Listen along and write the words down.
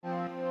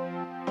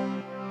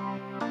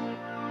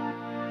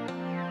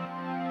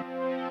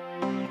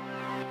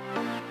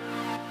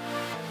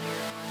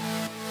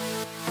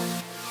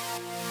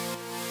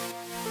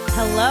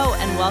Hello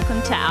and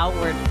welcome to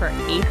Outward for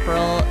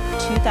April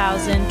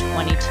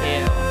 2022.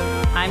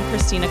 I'm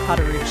Christina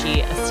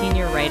Cauterucci, a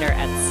senior writer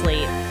at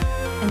Slate.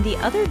 And the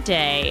other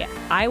day,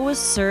 I was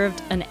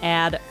served an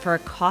ad for a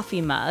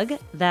coffee mug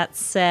that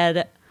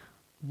said,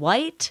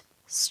 white,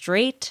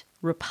 straight,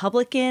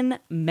 Republican,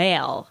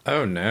 male.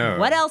 Oh, no.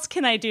 What else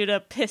can I do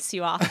to piss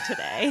you off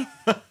today?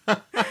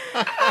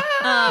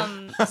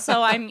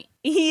 So I'm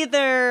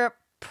either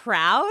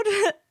proud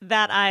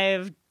that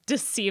I've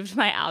deceived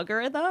my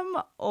algorithm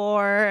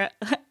or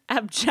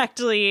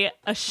abjectly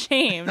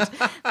ashamed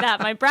that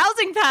my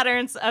browsing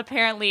patterns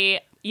apparently,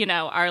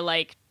 are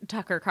like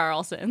Tucker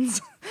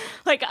Carlson's.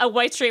 Like a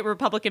white, straight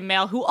Republican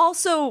male who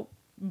also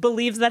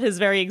believes that his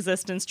very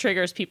existence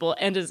triggers people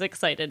and is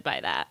excited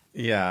by that.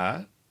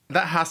 Yeah.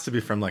 That has to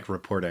be from like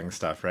reporting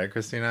stuff, right,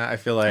 Christina? I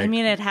feel like... I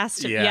mean, it has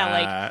to. Yeah,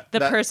 like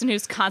the person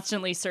who's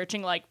constantly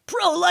searching like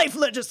pro-life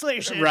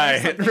legislation.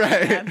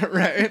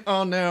 Right.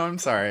 Oh, no, I'm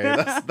sorry.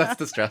 That's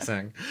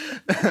distressing.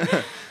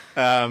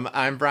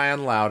 I'm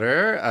Brian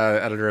Lauder,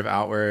 editor of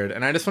Outward,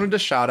 and I just wanted to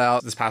shout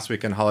out this past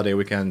weekend, holiday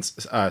weekend's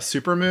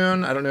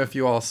supermoon. I don't know if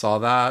you all saw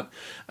that,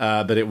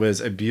 but it was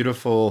a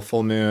beautiful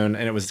full moon,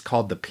 and it was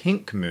called the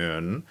pink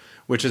moon,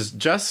 which is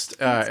just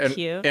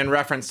in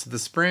reference to the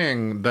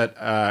spring, but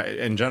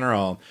in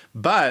general.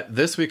 But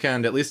this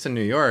weekend, at least in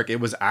New York, it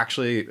was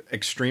actually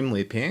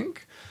extremely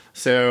pink.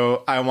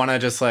 So I want to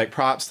just like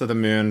props to the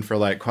moon for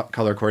like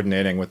color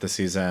coordinating with the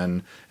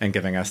season and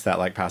giving us that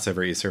like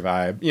Passover Easter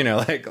vibe,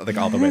 like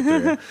all the way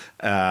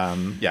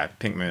through.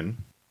 Pink moon.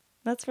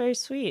 That's very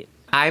sweet.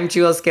 I'm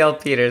Jules Gill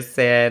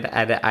Peterson,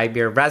 and I'm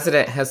your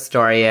resident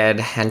historian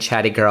and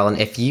chatty girl. And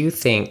if you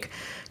think,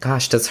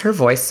 gosh, does her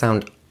voice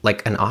sound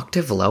like an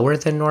octave lower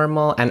than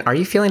normal? And are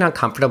you feeling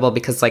uncomfortable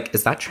because like,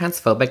 is that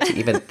transphobic to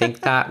even think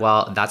that?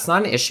 Well, that's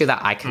not an issue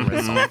that I can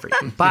resolve for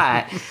you.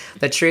 But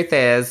the truth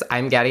is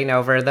I'm getting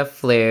over the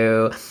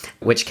flu,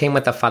 which came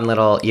with a fun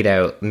little,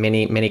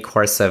 mini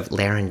course of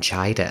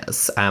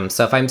laryngitis.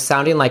 So if I'm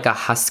sounding like a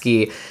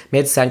husky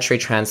mid-century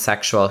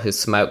transsexual who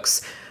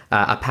smokes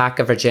a pack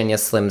of Virginia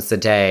Slims a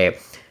day,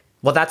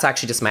 well, that's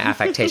actually just my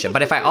affectation.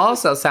 But if I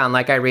also sound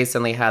like I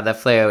recently had the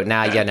flu,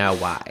 now you know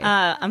why.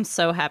 I'm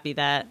so happy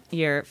that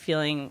you're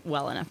feeling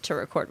well enough to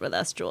record with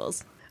us,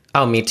 Jules.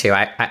 Oh, me too.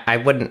 I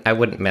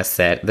wouldn't miss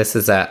it. This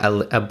is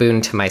a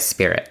boon to my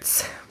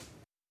spirits.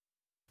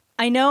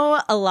 I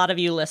know a lot of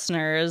you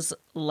listeners,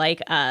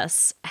 like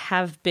us,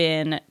 have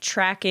been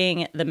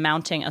tracking the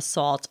mounting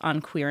assault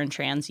on queer and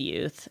trans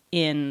youth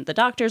in the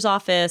doctor's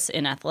office,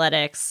 in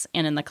athletics,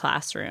 and in the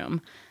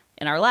classroom.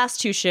 In our last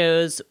two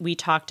shows, we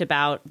talked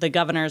about the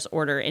governor's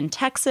order in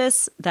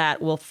Texas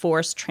that will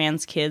force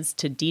trans kids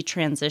to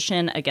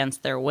detransition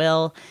against their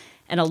will,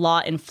 and a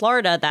law in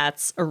Florida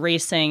that's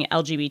erasing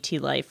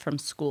LGBT life from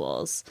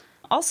schools.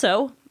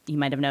 Also, you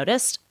might have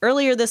noticed,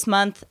 earlier this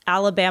month,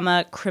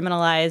 Alabama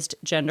criminalized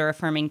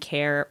gender-affirming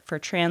care for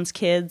trans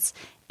kids,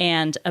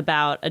 and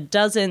about a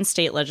dozen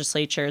state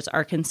legislatures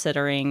are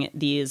considering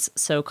these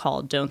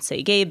so-called Don't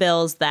Say Gay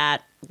bills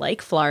that,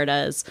 like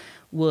Florida's,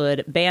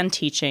 would ban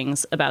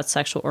teachings about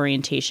sexual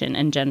orientation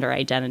and gender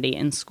identity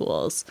in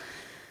schools.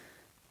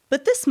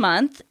 But this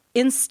month,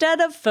 instead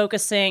of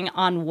focusing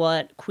on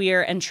what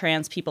queer and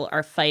trans people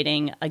are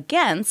fighting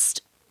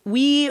against,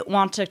 we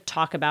want to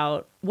talk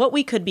about what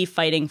we could be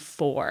fighting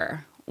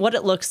for, what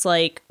it looks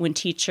like when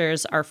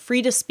teachers are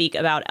free to speak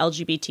about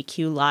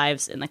LGBTQ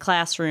lives in the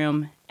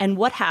classroom, and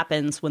what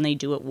happens when they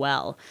do it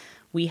well.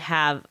 We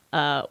have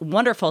a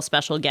wonderful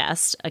special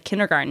guest, a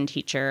kindergarten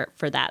teacher,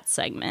 for that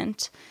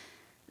segment.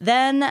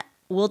 Then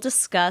we'll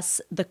discuss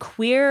the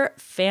queer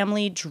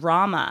family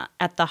drama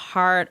at the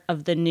heart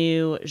of the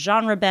new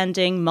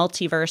genre-bending,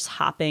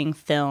 multiverse-hopping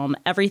film,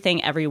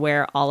 Everything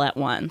Everywhere All at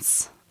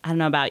Once. I don't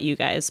know about you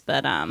guys,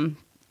 but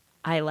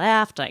I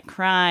laughed, I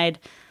cried.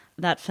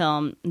 That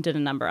film did a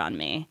number on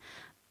me.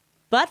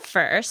 But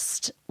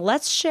first,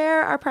 let's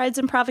share our prides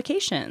and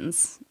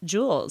provocations.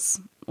 Jules,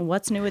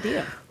 what's new with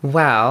you?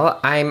 Well,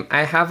 I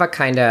have a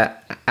kind of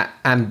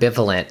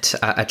ambivalent,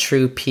 a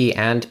true P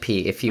and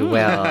P, if you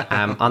will.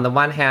 On the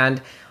one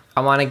hand,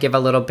 I want to give a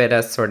little bit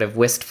of sort of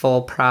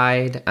wistful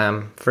pride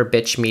for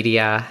bitch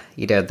media,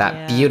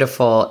 that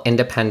beautiful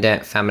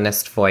independent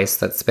feminist voice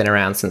that's been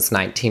around since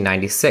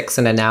 1996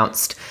 and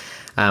announced,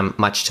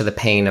 much to the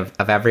pain of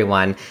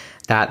everyone,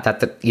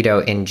 that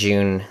in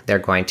June they're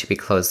going to be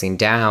closing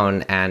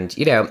down. And,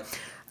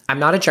 I'm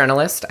not a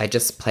journalist. I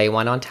just play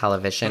one on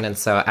television. And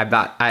so I'm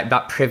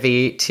not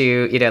privy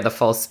to, the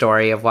full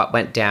story of what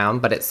went down.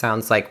 But it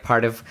sounds like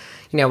part of,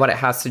 what it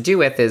has to do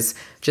with is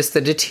just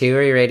the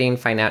deteriorating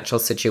financial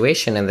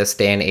situation in this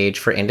day and age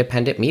for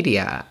independent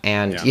media.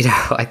 And,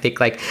 I think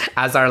like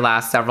as our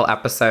last several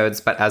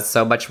episodes, but as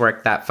so much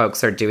work that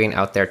folks are doing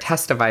out there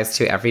testifies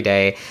to every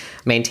day,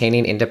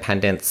 maintaining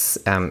independence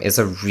is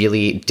a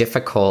really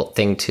difficult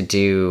thing to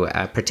do,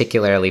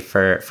 particularly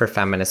for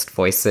feminist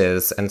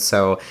voices. And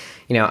so,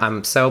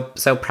 I'm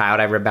so proud.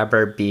 I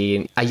remember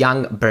being a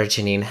young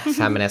burgeoning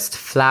feminist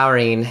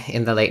flowering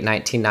in the late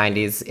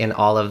 1990s in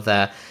all of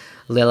the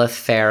Lilith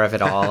Fair of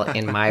it all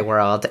in my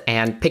world,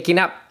 and picking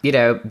up,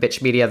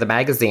 Bitch Media, the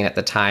magazine at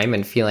the time,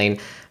 and feeling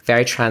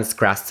very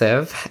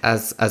transgressive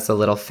as a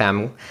little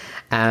femme,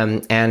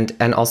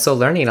 and also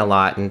learning a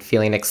lot and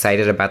feeling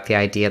excited about the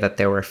idea that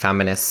there were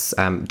feminists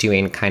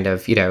doing kind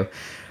of,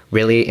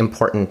 really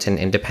important and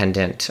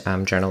independent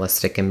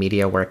journalistic and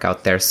media work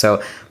out there.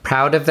 So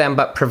proud of them,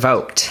 but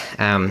provoked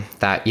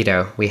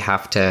that, we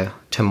have to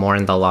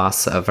mourn the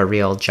loss of a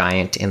real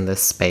giant in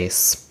this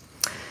space.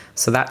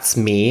 So that's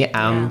me.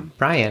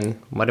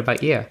 Brian, what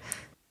about you?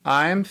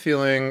 I'm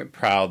feeling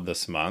proud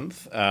this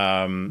month.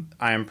 I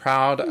am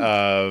proud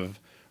of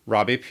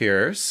Robbie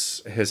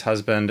Pierce, his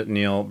husband,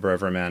 Neil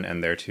Broverman,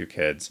 and their 2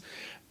 kids.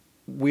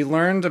 We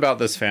learned about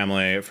this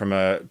family from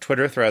a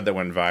Twitter thread that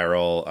went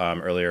viral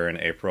earlier in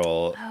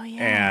April. Oh,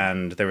 yeah.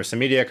 And there was some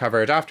media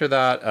coverage after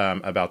that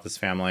about this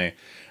family.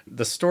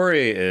 The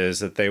story is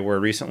that they were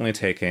recently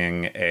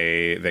taking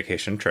a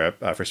vacation trip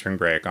for spring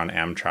break on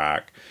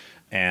Amtrak.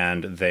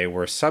 And they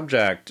were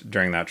subject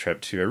during that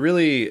trip to a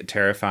really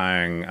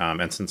terrifying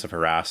instance of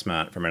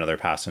harassment from another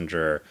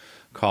passenger,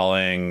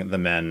 calling the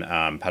men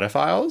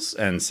pedophiles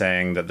and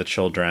saying that the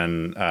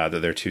children,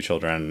 that their 2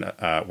 children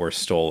were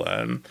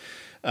stolen.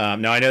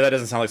 Now, I know that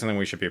doesn't sound like something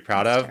we should be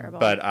proud of, terrible.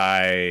 but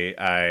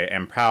I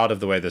am proud of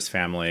the way this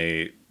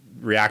family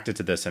reacted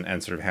to this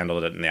and sort of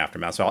handled it in the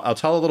aftermath. So I'll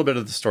tell a little bit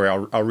of the story.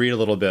 I'll read a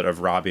little bit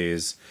of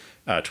Robbie's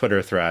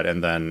Twitter thread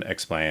and then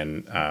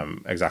explain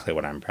exactly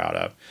what I'm proud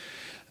of.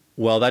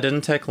 Well, that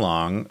didn't take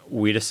long.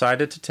 We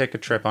decided to take a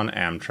trip on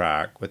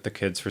Amtrak with the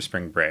kids for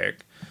spring break.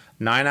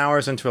 9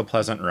 hours into a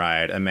pleasant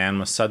ride, a man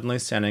was suddenly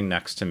standing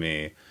next to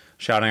me,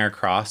 shouting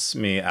across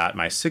me at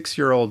my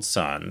 6-year-old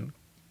son,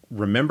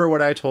 "Remember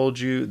what I told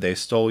you? They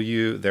stole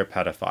you. They're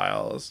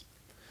pedophiles."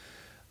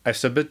 I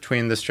stood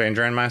between the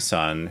stranger and my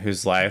son,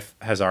 whose life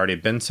has already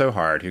been so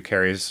hard, who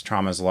carries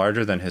traumas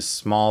larger than his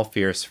small,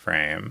 fierce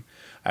frame.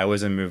 I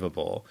was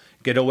immovable.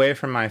 Get away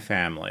from my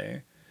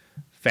family.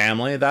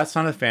 Family? That's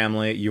not a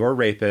family. You're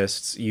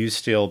rapists. You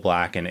steal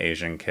Black and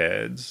Asian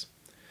kids.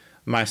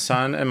 My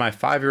son and my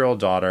 5-year-old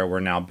daughter were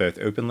now both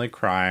openly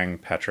crying,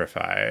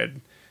 petrified.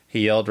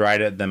 He yelled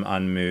right at them,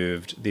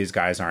 unmoved. These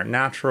guys aren't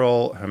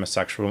natural.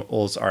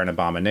 Homosexuals are an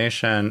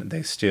abomination.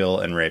 They steal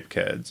and rape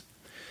kids.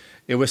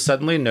 It was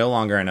suddenly no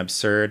longer an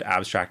absurd,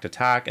 abstract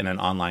attack in an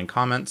online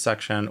comment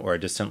section or a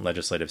distant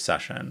legislative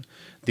session.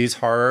 These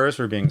horrors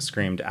were being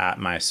screamed at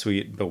my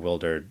sweet,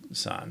 bewildered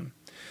son.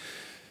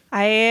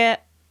 I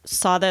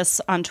saw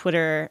this on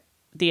Twitter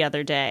the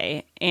other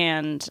day,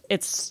 and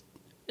it's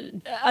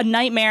a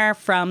nightmare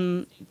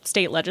from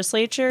state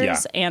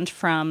legislatures and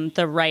from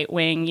the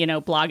right-wing,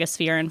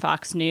 blogosphere and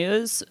Fox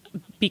News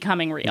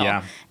becoming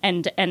real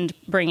and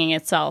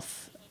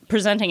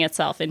presenting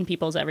itself in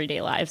people's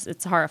everyday lives.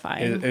 It's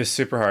horrifying. It's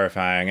super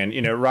horrifying.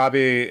 And,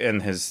 Robbie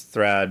in his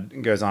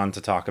thread goes on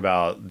to talk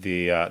about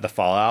the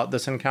fallout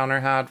this encounter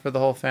had for the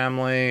whole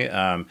family.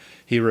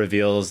 He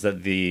reveals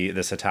that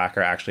this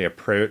attacker actually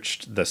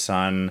approached the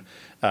son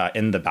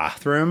in the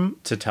bathroom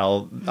to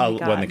tell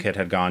when the kid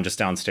had gone just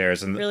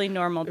downstairs. And really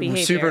normal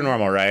behavior. Super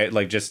normal, right?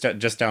 Like just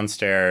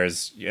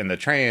downstairs in the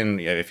train,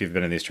 if you've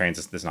been in these trains,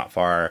 it's not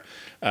far,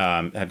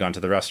 had gone to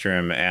the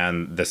restroom,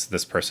 and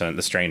this person,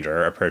 the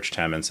stranger, approached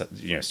him and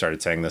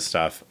started saying this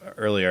stuff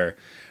earlier.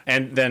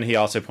 And then he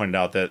also pointed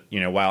out that,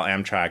 while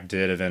Amtrak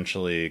did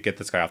eventually get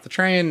this guy off the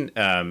train,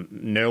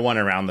 no one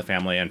around the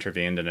family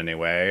intervened in any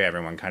way.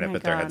 Everyone kind of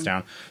put their heads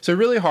down. So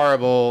really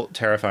horrible,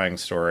 terrifying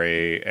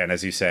story. And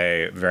as you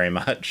say, very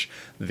much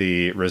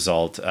the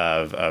result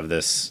of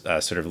this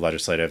sort of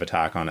legislative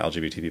attack on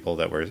LGBT people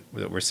that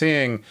we're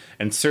seeing.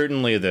 And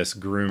certainly this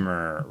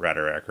groomer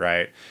rhetoric,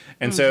 right?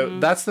 And so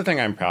that's the thing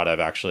I'm proud of,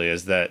 actually,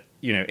 is that,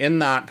 in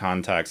that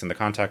context, in the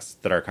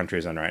context that our country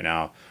is in right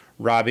now,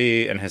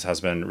 Robbie and his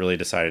husband really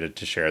decided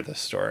to share this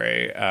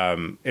story.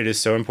 It is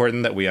so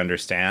important that we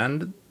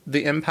understand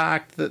the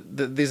impact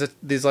that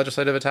these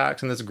legislative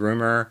attacks and this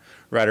groomer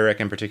rhetoric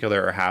in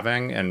particular are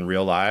having in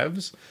real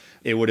lives.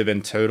 It would have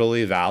been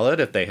totally valid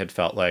if they had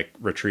felt like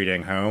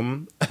retreating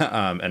home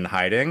and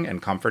hiding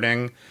and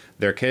comforting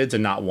their kids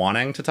and not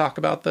wanting to talk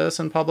about this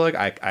in public.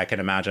 I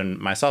can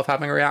imagine myself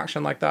having a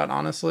reaction like that,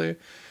 honestly.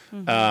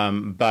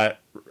 But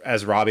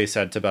as Robbie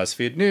said to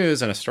BuzzFeed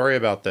News in a story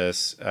about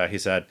this, he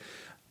said,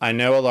 "I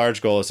know a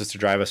large goal is just to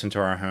drive us into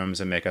our homes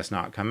and make us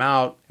not come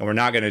out, and we're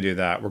not going to do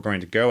that. We're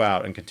going to go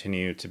out and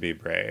continue to be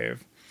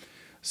brave."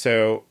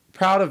 So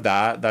proud of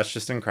that. That's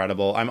just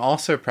incredible. I'm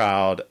also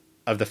proud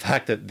of the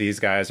fact that these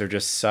guys are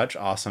just such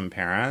awesome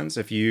parents.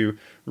 If you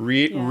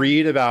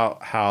read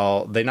about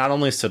how they not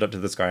only stood up to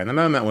this guy in the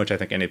moment, which I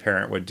think any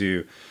parent would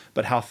do,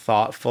 but how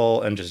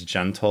thoughtful and just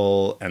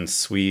gentle and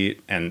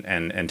sweet and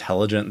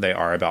intelligent they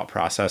are about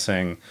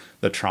processing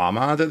the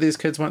trauma that these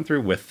kids went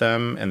through with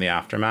them in the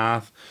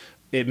aftermath.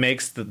 It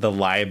makes the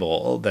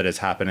libel that is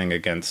happening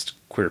against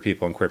queer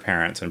people and queer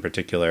parents in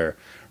particular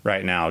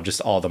right now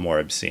just all the more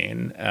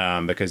obscene,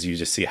 because you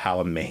just see how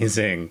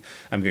amazing,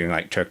 I'm getting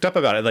like choked up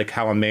about it, like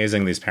how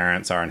amazing these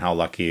parents are and how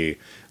lucky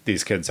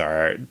these kids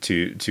are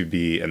to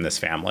be in this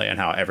family and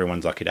how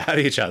everyone's lucky to have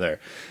each other.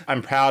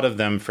 I'm proud of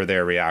them for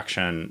their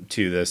reaction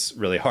to this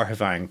really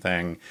horrifying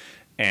thing.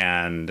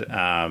 And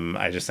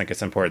I just think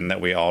it's important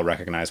that we all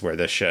recognize where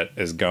this shit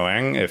is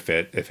going if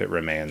it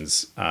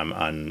remains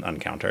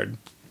uncountered.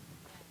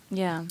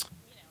 Yeah.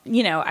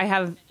 You know, I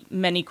have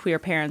many queer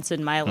parents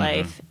in my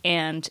life,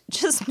 and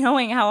just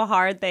knowing how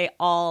hard they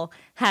all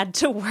had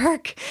to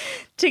work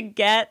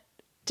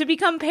to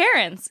become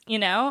parents, you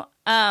know,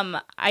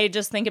 I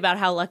just think about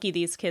how lucky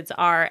these kids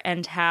are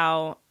and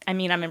how, I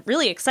mean, I'm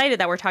really excited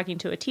that we're talking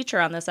to a teacher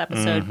on this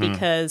episode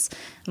because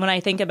when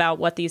I think about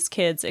what these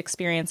kids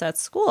experience at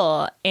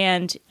school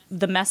and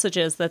the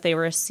messages that they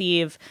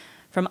receive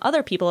from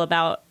other people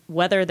about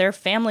whether their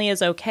family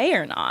is okay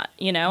or not,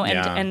 you know,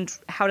 and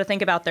how to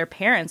think about their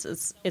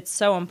parents, it's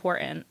so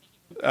important.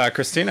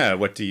 Christina,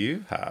 what do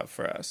you have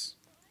for us?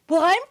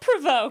 Well, I'm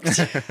provoked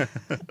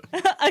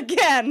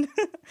again.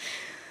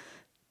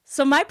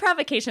 So my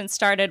provocation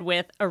started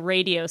with a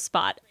radio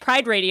spot.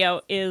 Pride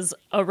Radio is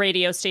a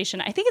radio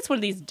station. I think it's one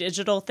of these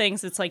digital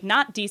things. It's like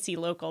not DC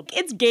local.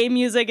 It's gay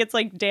music. It's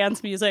like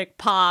dance music,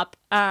 pop.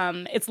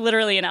 It's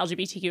literally an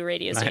LGBTQ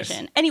radio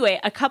station. Anyway,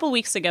 a couple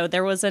weeks ago,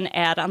 there was an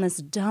ad on this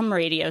dumb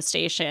radio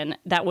station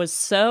that was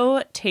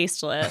so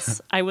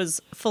tasteless. I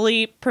was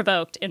fully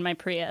provoked in my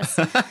Prius.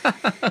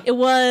 It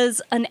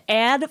was an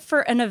ad for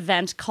an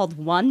event called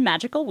One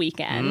Magical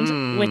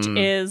Weekend, which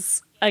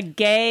is a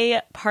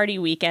gay party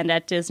weekend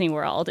at Disney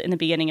World in the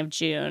beginning of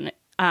June.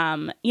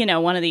 You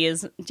know, one of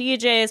these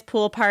DJs,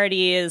 pool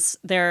parties.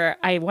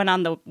 I went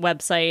on the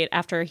website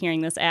after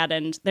hearing this ad,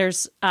 and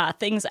there's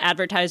things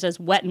advertised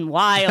as Wet and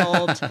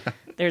Wild.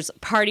 There's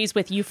parties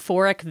with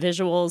euphoric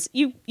visuals.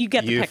 You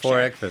get the picture.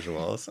 Euphoric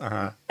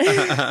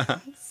visuals.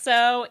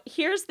 So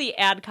here's the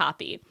ad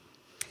copy.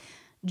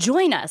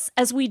 Join us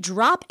as we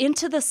drop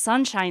into the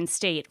Sunshine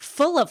State,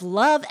 full of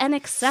love and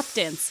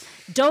acceptance.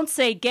 Don't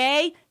say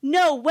gay?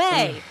 No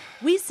way.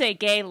 We say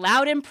gay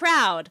loud and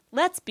proud.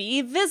 Let's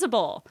be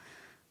visible.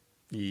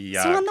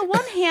 Yuck. So on the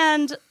one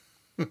hand,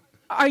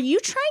 are you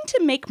trying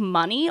to make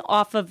money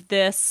off of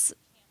this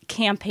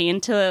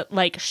campaign to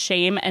like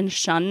shame and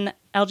shun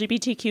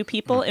LGBTQ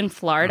people in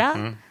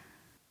Florida?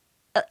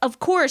 Of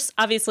course,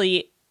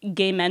 obviously,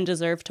 gay men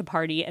deserve to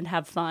party and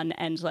have fun,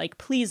 and like,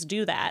 please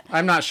do that.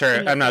 I'm not sure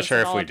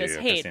if we do.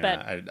 Hate,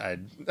 Christina.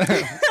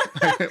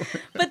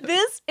 but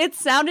it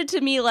sounded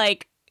to me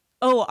like,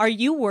 oh, are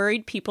you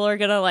worried people are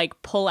gonna like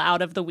pull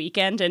out of the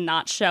weekend and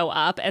not show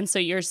up? And so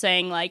you're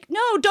saying like,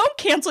 no, don't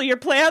cancel your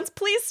plans.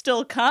 Please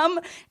still come.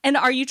 And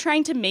are you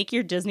trying to make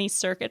your Disney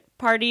circuit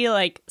party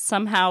like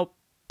somehow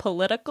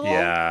political?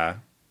 Yeah.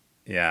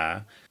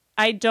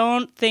 I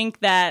don't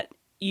think that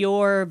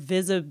your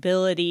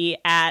visibility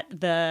at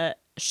the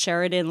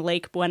Sheridan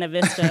Lake Buena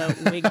Vista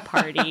wig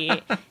party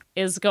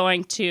is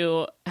going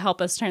to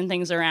help us turn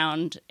things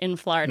around in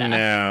Florida.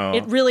 No.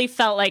 It really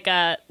felt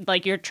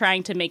like you're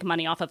trying to make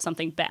money off of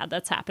something bad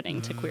that's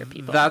happening to queer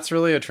people. That's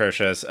really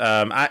atrocious.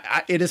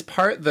 It is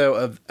part, though,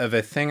 of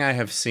a thing I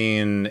have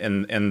seen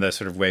in the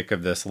sort of wake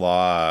of this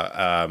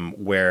law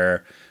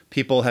where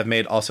people have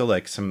made also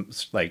like some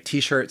like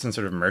T-shirts and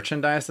sort of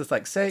merchandise that's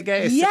like say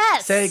gay,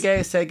 say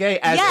gay,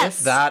 as if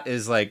that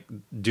is like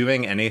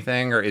doing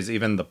anything or is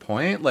even the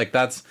point. Like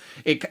that's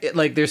it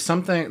like there's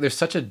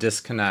such a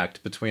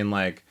disconnect between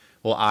like,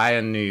 well, I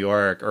in New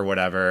York or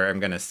whatever I'm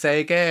gonna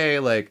say gay,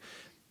 like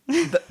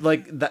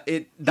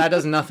that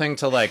does nothing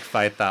to like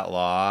fight that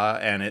law,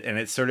 and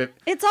it's sort of,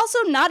 it's also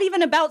not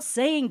even about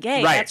saying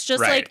gay. Right, that's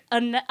just like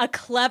a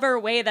clever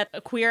way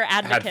that queer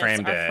advocates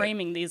are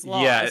framing these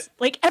laws. Yeah,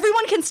 like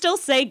everyone can still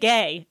say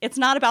gay. It's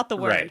not about the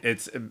word.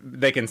 Right.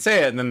 They can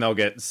say it and then they'll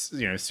get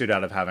sued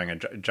out of having a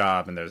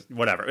job, and there's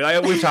whatever.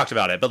 We've talked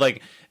about it, but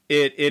like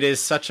it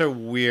is such a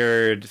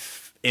weird,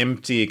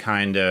 empty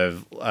kind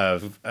of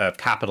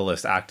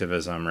capitalist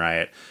activism,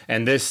 right?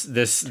 And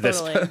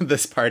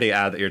this party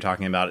ad that you're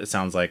talking about, it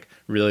sounds like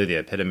really the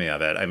epitome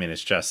of it. I mean,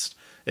 it's just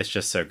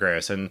so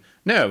gross. And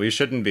no, we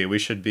shouldn't be. We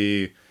should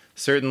be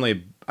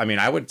certainly. I mean,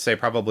 I would say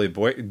probably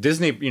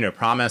Disney,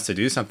 promised to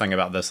do something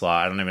about this law.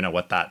 I don't even know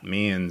what that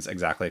means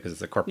exactly because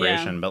it's a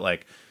corporation, but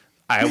like,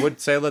 I would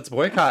say let's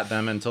boycott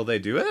them until they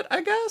do it.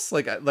 I guess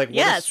like what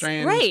a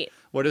strange, right.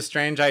 What a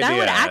strange idea. That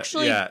would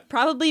actually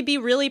probably be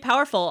really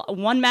powerful.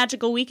 One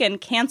magical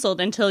weekend canceled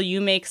until you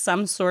make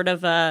some sort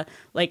of a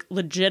like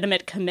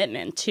legitimate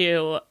commitment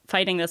to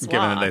fighting this law.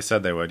 Given that they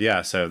said they would.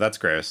 Yeah, so that's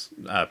gross.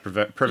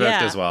 Provoked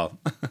as well.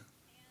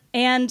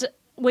 And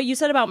what you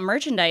said about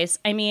merchandise,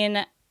 I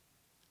mean,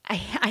 I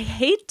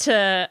hate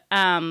to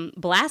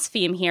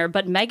blaspheme here,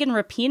 but Megan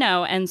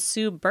Rapinoe and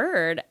Sue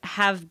Bird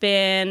have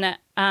been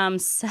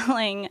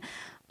selling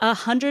a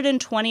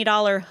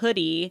 $120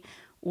 hoodie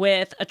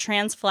with a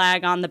trans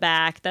flag on the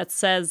back that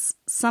says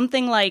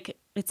something like,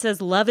 it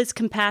says, love is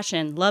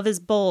compassion, love is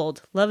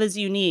bold, love is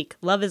unique,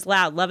 love is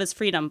loud, love is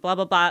freedom, blah,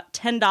 blah, blah.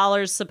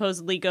 $10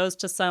 supposedly goes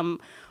to some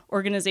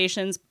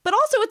organizations, but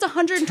also it's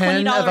 $120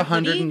 10 of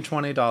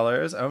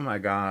 $120. Oh my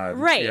God.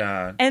 Right.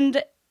 Yeah.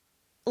 And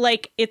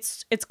like,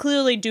 it's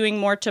clearly doing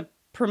more to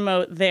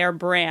promote their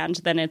brand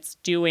than it's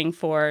doing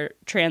for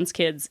trans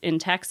kids in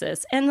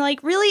Texas. And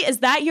like, really, is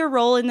that your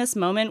role in this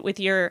moment with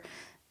your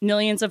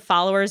millions of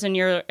followers and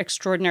your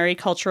extraordinary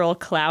cultural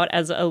clout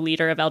as a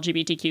leader of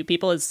LGBTQ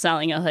people, is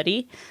selling a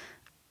hoodie?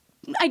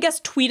 I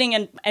guess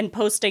tweeting and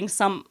posting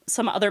some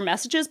other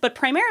messages, but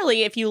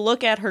primarily if you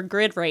look at her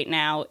grid right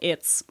now,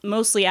 it's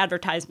mostly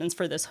advertisements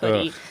for this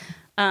hoodie.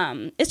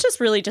 It's just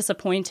really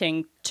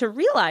disappointing to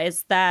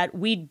realize that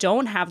we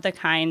don't have the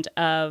kind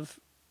of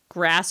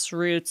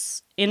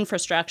grassroots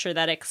infrastructure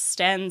that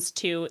extends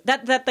to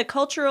that the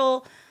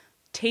cultural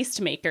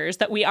tastemakers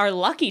that we are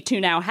lucky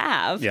to now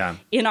have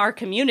in our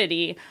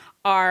community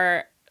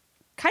are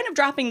kind of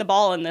dropping the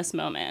ball in this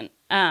moment.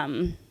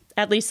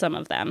 At least some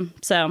of them.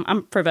 So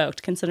I'm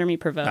provoked. Consider me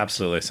provoked.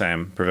 Absolutely.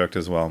 Same. Provoked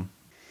as well.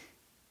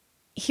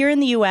 Here in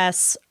the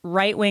U.S.,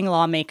 right-wing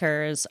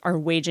lawmakers are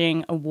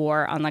waging a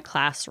war on the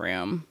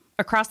classroom.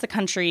 Across the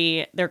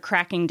country, they're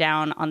cracking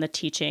down on the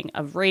teaching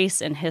of race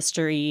and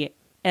history,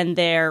 and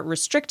they're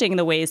restricting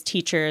the ways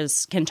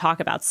teachers can talk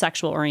about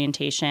sexual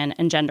orientation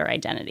and gender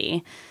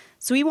identity.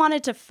 So we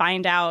wanted to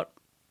find out,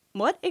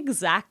 what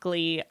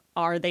exactly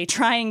are they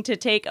trying to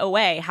take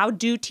away? How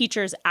do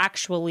teachers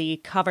actually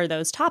cover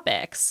those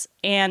topics?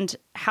 And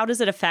how does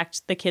it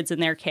affect the kids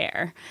in their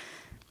care?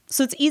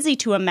 So it's easy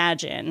to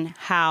imagine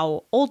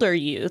how older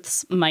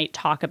youths might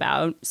talk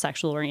about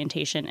sexual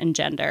orientation and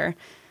gender.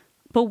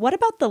 But what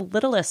about the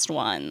littlest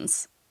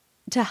ones?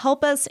 To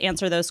help us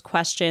answer those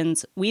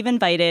questions, we've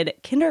invited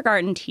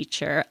kindergarten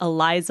teacher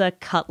Eliza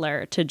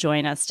Cutler to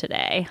join us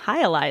today.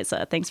 Hi,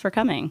 Eliza. Thanks for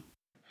coming.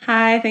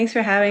 Hi, thanks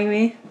for having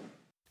me.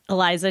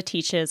 Eliza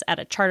teaches at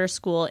a charter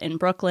school in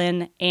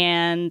Brooklyn,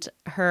 and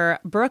her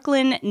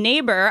Brooklyn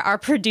neighbor, our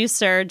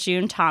producer,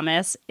 June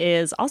Thomas,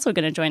 is also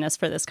going to join us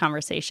for this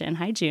conversation.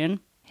 Hi, June.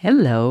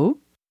 Hello.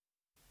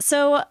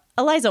 So,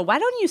 Eliza, why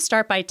don't you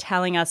start by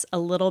telling us a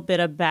little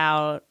bit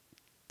about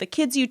the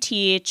kids you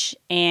teach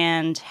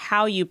and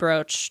how you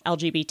broach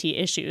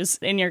LGBT issues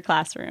in your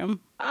classroom?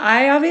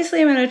 I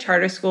obviously am in a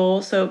charter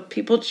school, so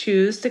people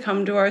choose to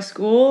come to our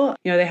school.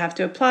 You know, they have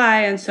to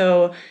apply. And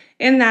so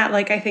in that,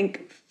 I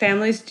think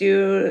families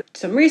do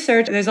some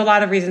research. There's a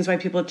lot of reasons why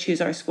people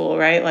choose our school,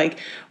 right?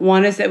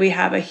 One is that we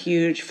have a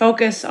huge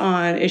focus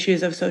on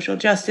issues of social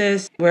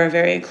justice. We're a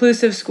very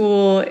inclusive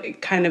school,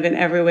 kind of in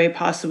every way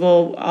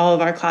possible. All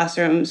of our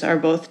classrooms are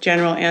both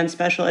general and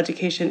special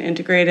education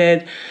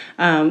integrated.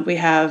 We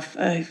have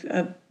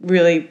a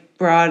really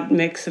broad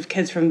mix of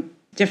kids from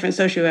different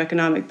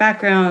socioeconomic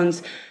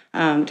backgrounds,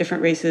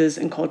 different races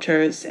and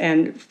cultures,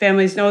 and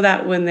families know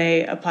that when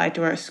they apply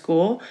to our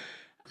school.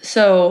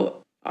 So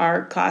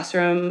our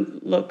classroom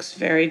looks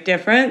very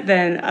different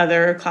than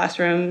other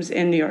classrooms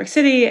in New York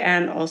City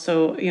and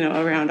also,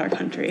 around our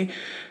country.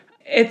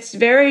 It's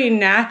very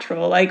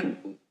natural.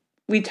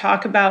 We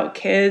talk about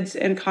kids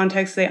in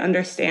context they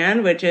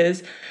understand, which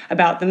is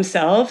about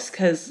themselves,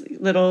 because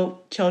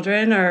little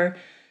children are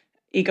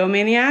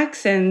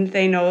egomaniacs and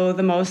they know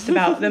the most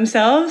about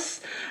themselves,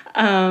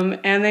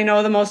 and they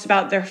know the most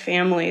about their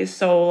families.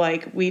 So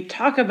we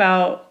talk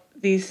about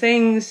these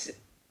things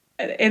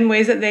in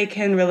ways that they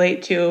can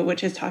relate to,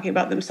 which is talking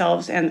about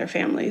themselves and their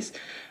families.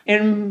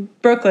 In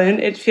Brooklyn,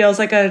 it feels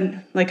like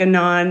a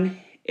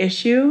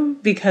non-issue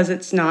because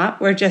it's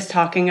not. We're just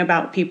talking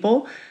about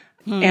people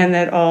and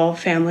that all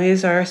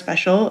families are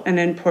special and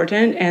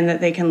important and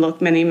that they can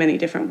look many, many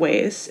different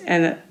ways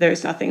and that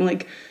there's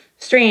nothing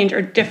strange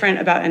or different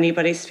about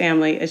anybody's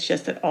family. It's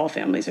just that all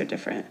families are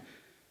different.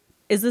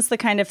 Is this the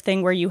kind of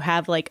thing where you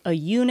have a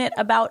unit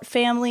about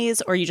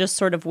families, or you just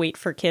sort of wait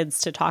for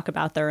kids to talk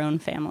about their own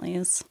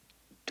families?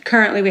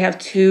 Currently, we have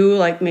two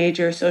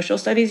major social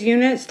studies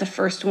units. The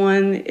first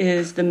one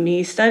is the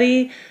Me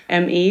study,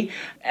 ME,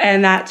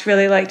 and that's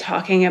really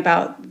talking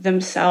about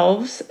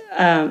themselves.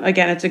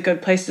 Again, it's a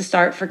good place to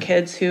start for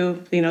kids who,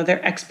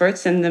 they're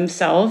experts in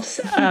themselves,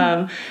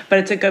 but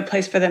it's a good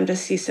place for them to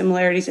see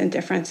similarities and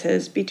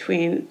differences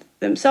between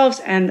themselves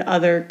and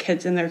other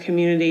kids in their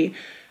community.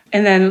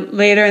 And then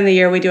later in the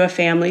year, we do a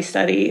family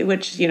study,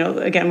 which,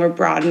 again, we're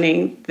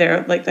broadening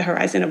their the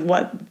horizon of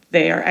what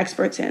they are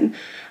experts in.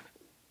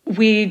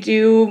 We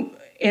do,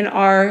 in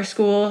our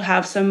school,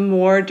 have some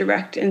more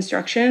direct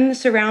instruction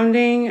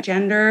surrounding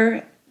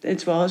gender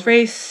as well as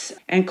race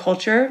and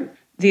culture.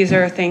 These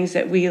are things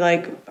that we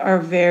are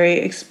very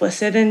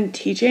explicit in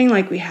teaching.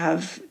 We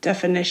have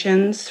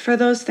definitions for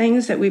those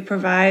things that we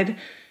provide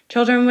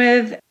children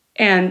with.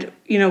 And,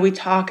 we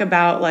talk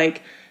about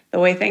the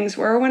way things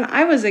were when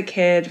I was a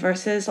kid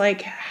versus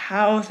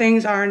how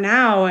things are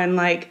now. And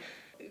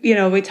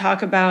we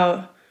talk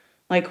about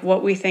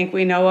what we think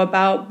we know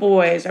about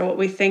boys or what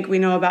we think we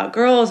know about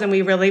girls. And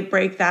we really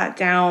break that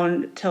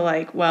down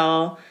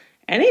to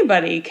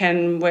anybody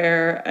can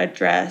wear a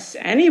dress,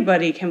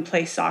 anybody can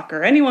play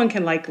soccer, anyone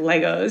can like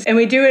Legos. And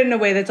we do it in a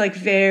way that's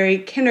very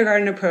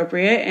kindergarten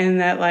appropriate, in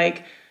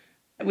that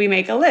we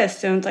make a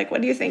list and it's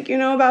what do you think you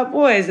know about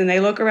boys? And they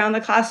look around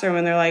the classroom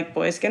and they're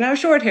boys can have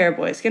short hair,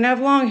 boys can have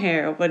long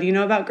hair. What do you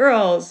know about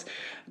girls?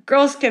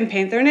 Girls can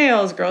paint their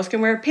nails, girls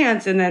can wear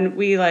pants. And then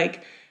we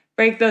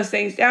break those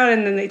things down,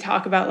 and then they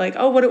talk about like,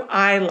 oh, what do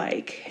I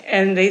like?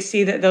 And they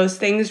see that those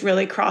things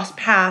really cross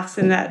paths,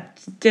 and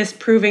that's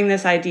disproving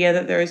this idea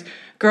that there's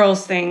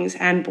girls things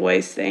and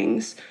boys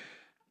things.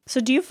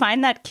 So do you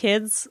find that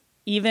kids,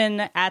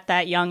 even at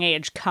that young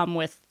age, come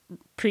with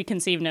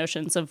preconceived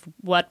notions of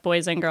what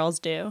boys and girls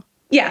do?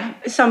 Yeah,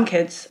 some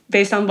kids,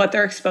 based on what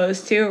they're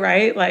exposed to,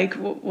 right? Like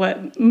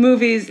what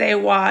movies they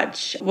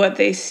watch, what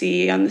they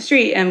see on the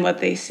street, and what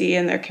they see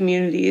in their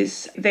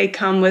communities. They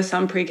come with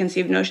some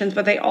preconceived notions,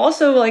 but they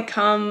also like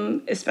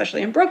come,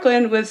 especially in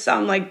Brooklyn, with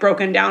some like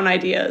broken down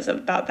ideas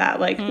about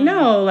that. Like,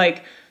 no,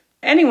 like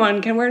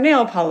anyone can wear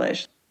nail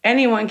polish.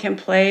 Anyone can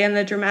play in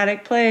the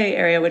dramatic play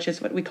area, which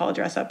is what we call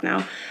dress up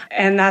now.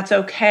 And that's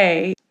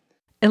okay.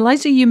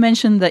 Eliza, you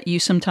mentioned that you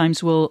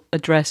sometimes will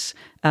address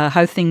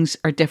how things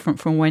are different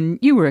from when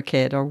you were a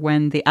kid or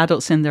when the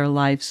adults in their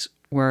lives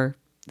were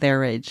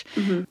their age.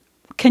 Mm-hmm.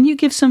 Can you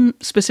give some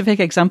specific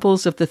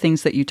examples of the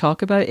things that you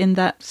talk about in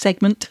that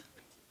segment?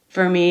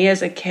 For me,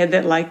 as a kid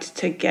that liked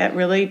to get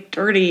really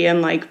dirty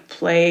and like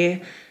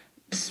play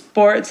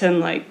sports and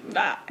like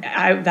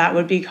that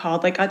would be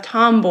called like a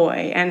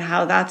tomboy, and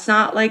how that's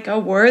not like a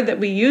word that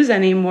we use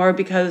anymore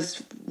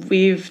because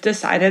we've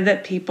decided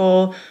that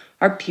people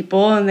are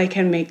people and they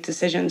can make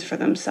decisions for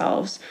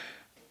themselves.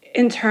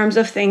 In terms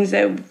of things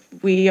that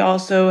we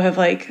also have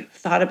like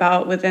thought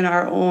about within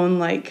our own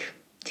like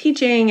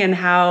teaching and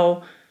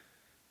how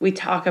we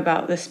talk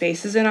about the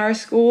spaces in our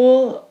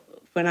school.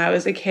 When I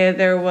was a kid,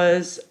 there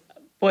was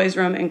boys'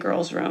 room and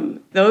girls'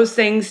 room. Those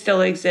things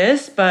still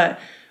exist, but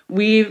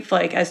we've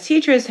like as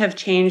teachers have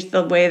changed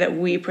the way that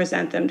we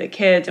present them to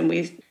kids. And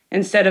we,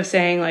 instead of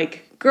saying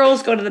like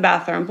girls go to the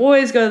bathroom,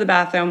 boys go to the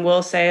bathroom,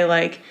 we'll say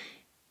like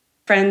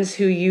friends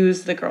who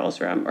use the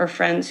girls' room or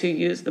friends who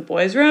use the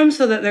boys' room,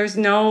 so that there's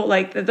no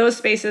like that those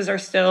spaces are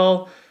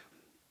still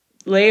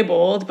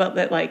labeled, but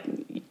that like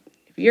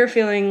if you're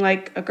feeling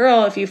like a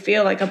girl, if you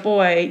feel like a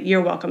boy,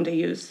 you're welcome to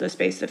use the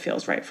space that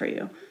feels right for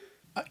you.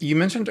 You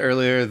mentioned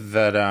earlier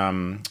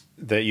that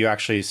that you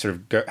actually sort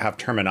of have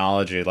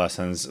terminology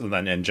lessons,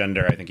 and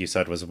gender, I think you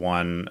said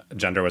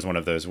gender was one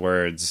of those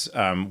words.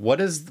 What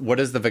is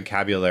the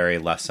vocabulary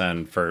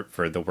lesson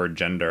for the word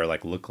gender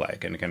like look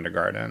like in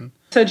kindergarten?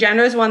 So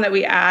gender is one that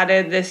we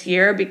added this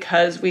year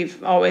because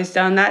we've always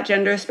done that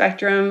gender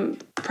spectrum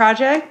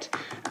project.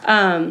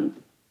 But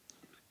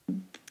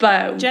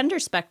Gender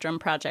spectrum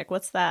project,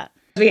 what's that?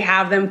 We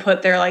have them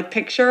put their like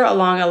picture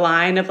along a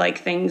line of like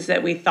things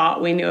that we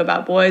thought we knew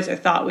about boys or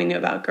thought we knew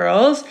about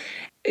girls.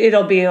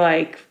 It'll be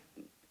like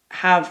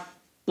have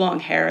long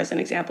hair as an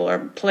example, or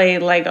play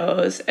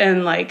Legos,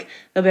 and like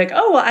they'll be like,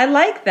 oh, well, I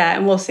like that,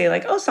 and we'll say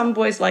like, oh, some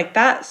boys like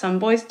that, some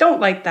boys don't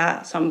like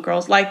that, some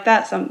girls like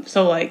that,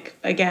 so like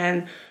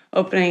again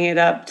opening it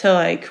up to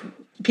like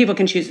people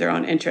can choose their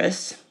own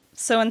interests.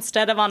 So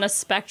instead of on a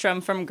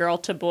spectrum from girl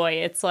to boy,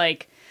 it's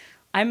like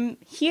I'm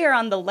here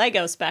on the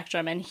Lego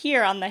spectrum and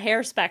here on the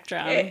hair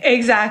spectrum.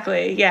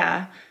 Exactly,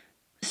 yeah.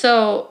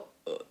 So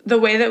the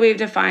way that we've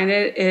defined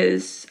it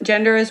is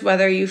gender is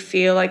whether you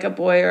feel like a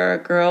boy or a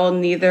girl,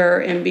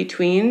 neither in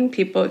between.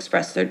 People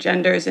express their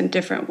genders in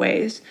different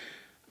ways.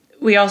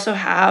 We also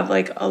have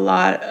like a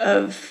lot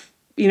of,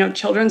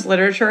 children's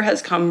literature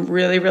has come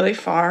really, really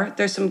far.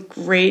 There's some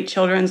great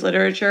children's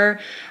literature.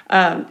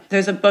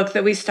 There's a book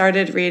that we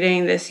started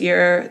reading this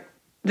year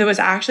that was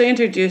actually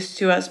introduced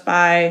to us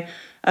by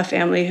a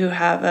family who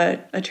have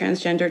a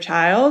transgender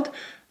child.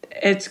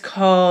 It's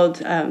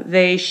called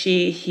They,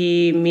 She,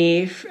 He,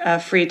 Me,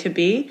 Free to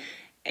Be.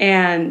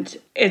 And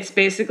it's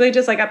basically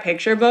just like a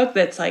picture book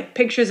that's like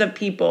pictures of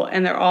people,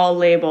 and they're all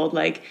labeled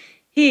like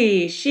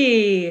he,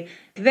 she,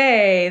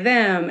 they,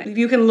 them.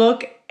 You can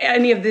look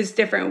any of these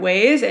different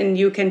ways and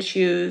you can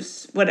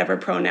choose whatever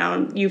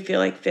pronoun you feel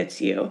like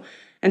fits you.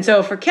 And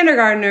so for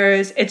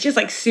kindergartners, it's just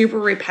like super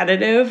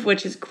repetitive,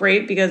 which is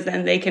great because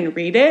then they can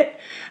read it,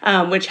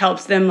 which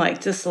helps them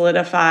like to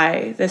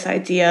solidify this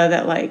idea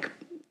that like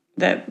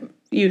that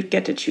you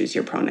get to choose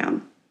your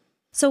pronoun.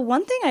 So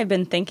one thing I've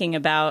been thinking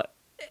about,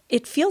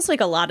 it feels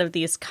like a lot of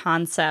these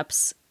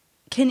concepts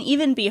can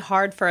even be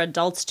hard for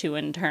adults to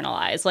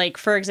internalize. Like,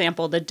 for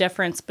example, the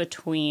difference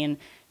between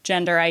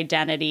gender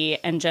identity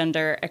and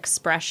gender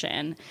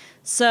expression.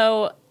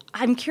 So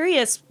I'm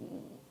curious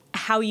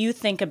how you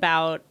think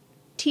about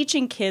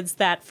teaching kids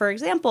that, for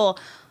example,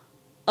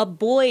 a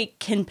boy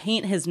can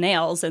paint his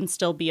nails and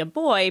still be a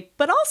boy,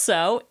 but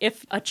also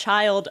if a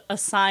child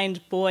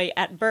assigned boy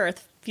at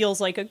birth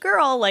feels like a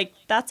girl, like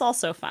that's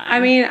also fine. I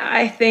mean,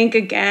 I think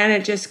again,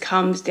 it just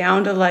comes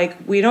down to like,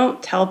 we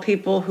don't tell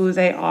people who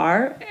they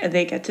are.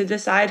 They get to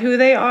decide who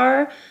they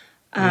are.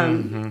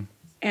 And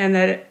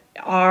that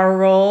our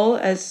role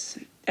as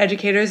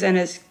educators and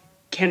as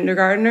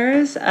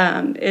kindergartners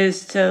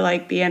is to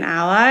like be an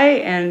ally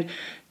and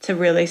to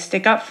really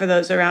stick up for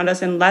those around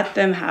us and let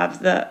them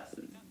have the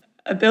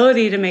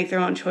ability to make their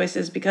own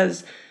choices.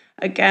 Because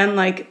again,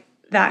 like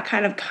that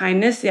kind of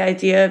kindness, the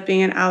idea of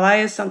being an ally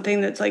is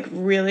something that's like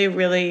really,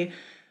 really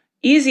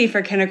easy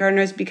for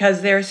kindergartners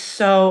because they're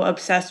so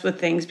obsessed with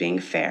things being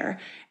fair.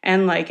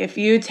 And like, if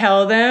you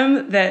tell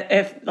them that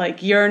if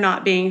like you're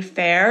not being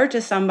fair to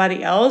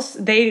somebody else,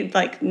 they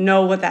like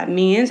know what that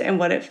means and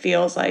what it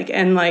feels like.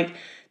 And like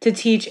to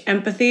teach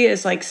empathy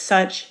is like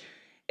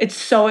it's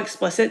so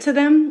explicit to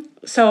them.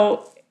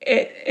 So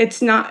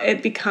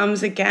it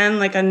becomes again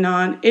like a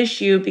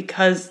non-issue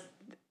because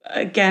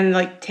again,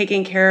 like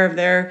taking care of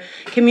their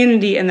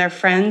community and their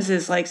friends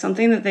is like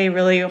something that they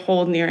really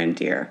hold near and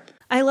dear.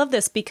 I love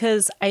this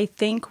because I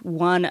think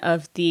one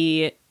of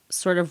the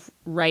sort of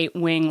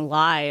right-wing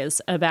lies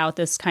about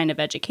this kind of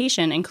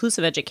education,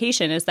 inclusive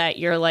education, is that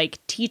you're like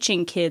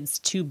teaching kids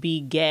to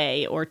be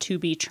gay or to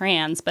be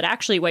trans, but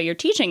actually what you're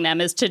teaching them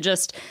is to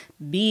just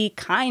be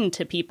kind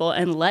to people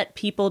and let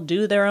people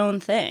do their own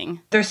thing.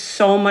 There's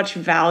so much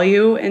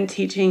value in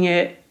teaching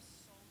it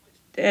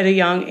at a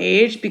young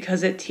age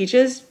because it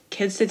teaches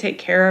kids to take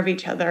care of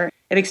each other.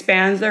 It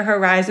expands their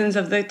horizons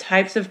of the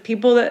types of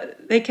people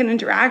that they can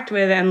interact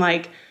with, and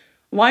like,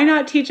 why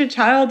not teach a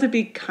child to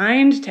be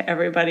kind to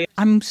everybody?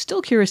 I'm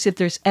still curious if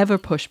there's ever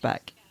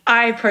pushback.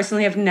 I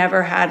personally have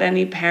never had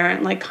any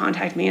parent like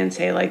contact me and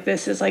say like,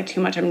 this is like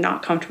too much. I'm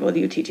not comfortable with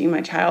you teaching my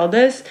child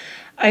this.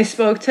 I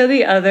spoke to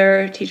the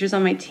other teachers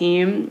on my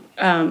team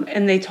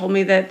and they told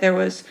me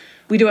that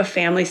we do a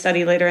family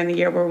study later in the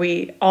year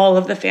where all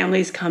of the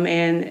families come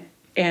in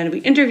and we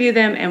interview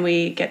them and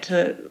we get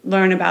to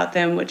learn about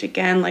them, which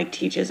again, like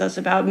teaches us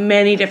about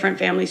many different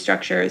family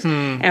structures.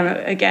 And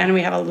again,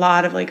 we have a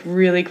lot of like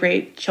really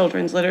great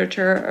children's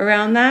literature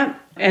around that.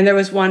 And there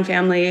was one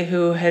family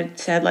who had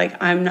said like,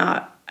 I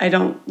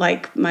don't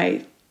like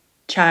my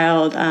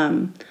child,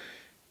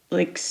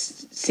 like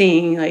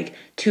seeing like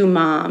two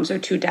moms or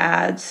two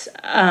dads.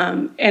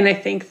 And I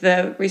think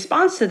the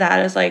response to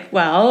that is like,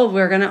 well,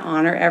 we're going to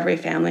honor every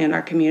family in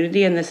our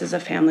community. And this is a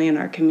family in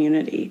our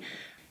community.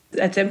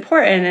 That's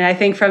important. And I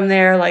think from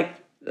there, like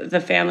the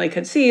family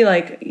could see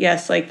like,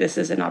 yes, like this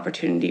is an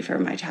opportunity for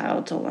my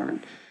child to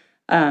learn.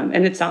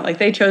 And it's not like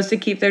they chose to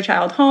keep their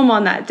child home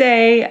on that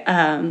day.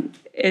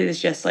 It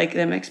is just like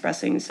them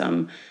expressing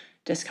some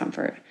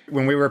discomfort.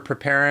 When we were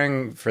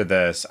preparing for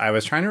this, I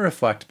was trying to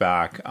reflect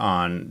back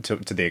on, to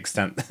the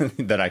extent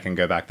that I can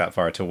go back that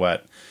far, to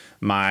what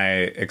my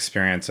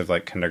experience of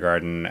like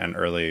kindergarten and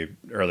early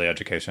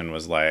education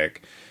was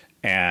like,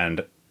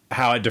 and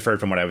how it differed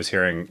from what I was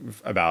hearing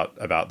about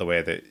the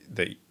way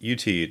that you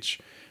teach.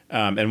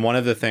 And one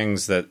of the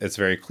things that it's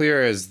very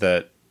clear is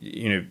that,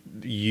 you know,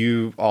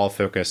 you all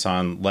focus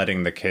on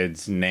letting the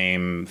kids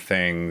name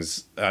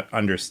things,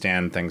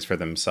 understand things for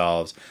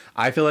themselves.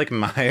 I feel like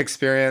my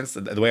experience,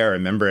 the way I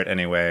remember it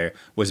anyway,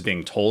 was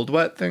being told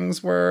what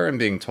things were and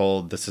being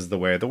told this is the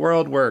way the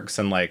world works.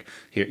 And like,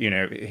 here, you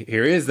know,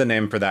 here is the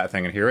name for that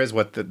thing. And here is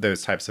what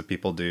those types of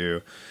people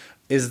do.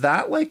 Is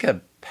that like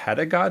a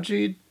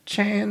pedagogy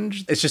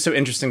change? It's just so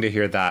interesting to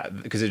hear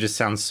that because it just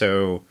sounds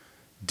so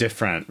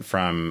different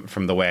from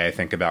the way I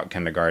think about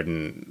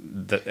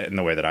kindergarten in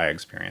the way that I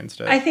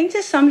experienced it. I think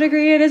to some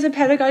degree it is a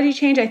pedagogy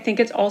change. I think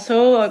it's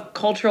also a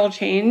cultural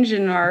change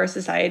in our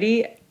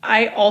society.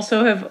 I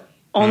also have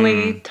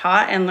only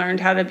taught and learned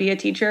how to be a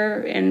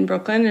teacher in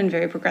Brooklyn in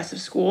very progressive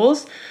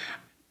schools.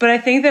 But I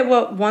think that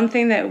one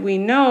thing that we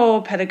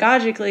know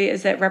pedagogically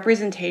is that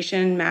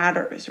representation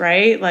matters,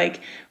 right?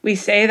 Like we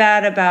say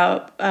that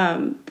about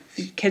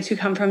kids who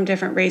come from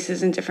different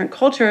races and different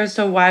cultures.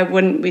 So why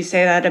wouldn't we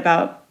say that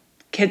about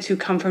kids who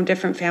come from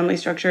different family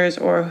structures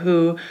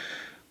or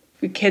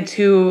kids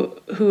who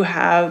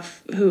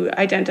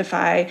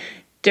identify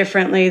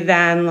differently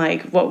than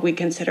like what we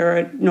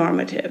consider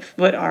normative,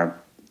 what our,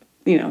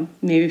 you know,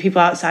 maybe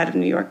people outside of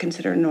New York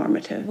consider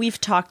normative.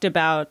 We've talked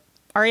about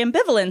our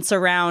ambivalence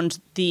around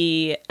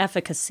the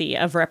efficacy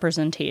of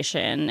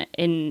representation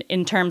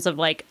in terms of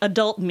like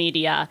adult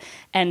media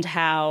and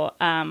how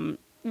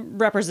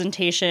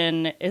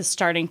representation is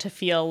starting to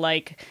feel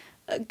like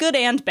good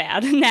and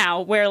bad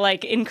now, where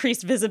like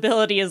increased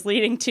visibility is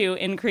leading to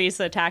increased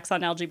attacks on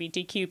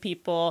LGBTQ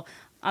people.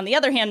 On the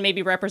other hand,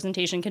 maybe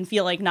representation can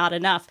feel like not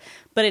enough.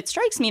 But it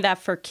strikes me that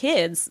for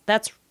kids,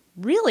 that's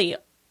really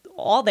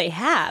all they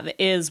have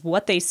is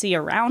what they see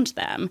around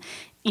them.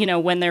 You know,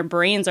 when their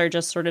brains are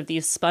just sort of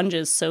these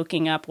sponges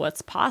soaking up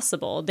what's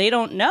possible, they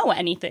don't know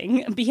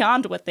anything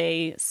beyond what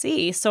they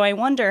see. So I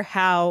wonder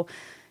how,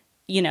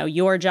 you know,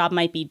 your job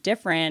might be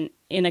different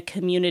in a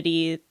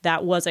community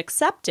that was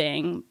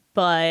accepting,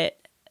 but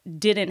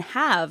didn't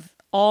have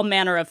all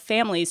manner of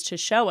families to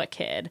show a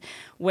kid,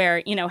 where,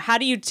 you know, how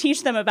do you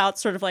teach them about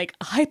sort of like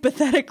a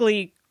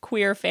hypothetically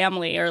queer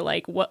family or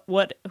like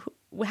what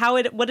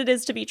it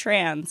is to be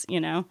trans, you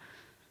know?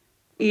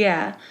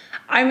 Yeah.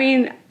 I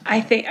mean,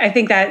 I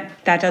think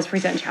that does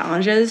present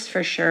challenges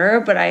for sure.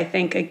 But I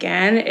think,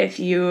 again, if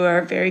you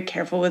are very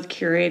careful with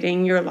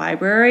curating your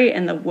library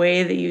and the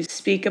way that you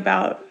speak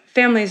about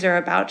families or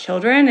about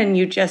children, and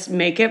you just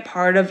make it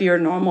part of your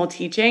normal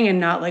teaching and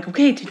not like,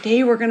 okay,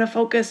 today we're going to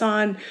focus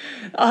on,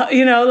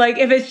 you know, like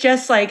if it's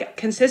just like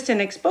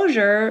consistent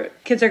exposure,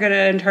 kids are going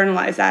to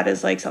internalize that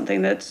as like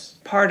something that's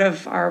part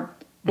of our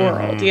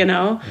world, you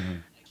know?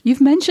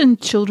 You've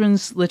mentioned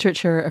children's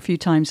literature a few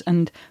times,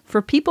 and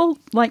for people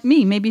like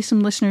me, maybe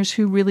some listeners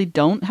who really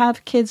don't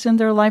have kids in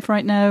their life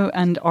right now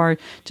and are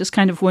just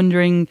kind of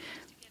wondering,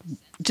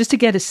 just to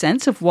get a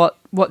sense of what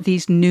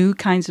these new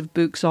kinds of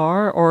books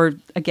are, or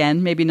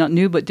again, maybe not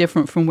new, but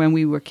different from when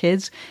we were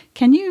kids.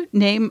 Can you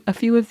name a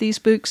few of these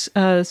books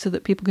so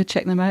that people could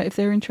check them out if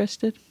they're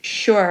interested?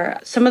 Sure.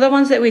 Some of the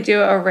ones that we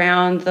do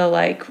around the,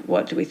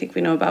 what do we think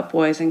we know about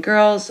boys and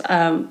girls?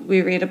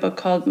 We read a book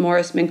called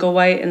Morris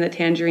Minklewhite and the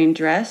Tangerine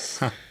Dress.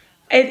 Huh.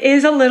 It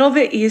is a little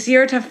bit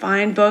easier to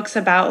find books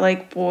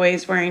about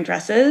boys wearing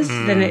dresses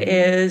than it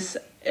is,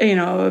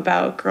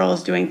 about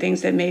girls doing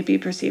things that may be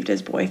perceived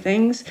as boy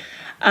things.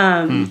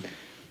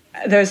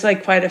 There's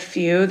quite a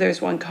few.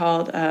 There's one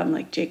called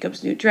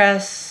Jacob's New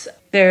Dress.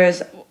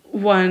 There's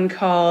one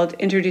called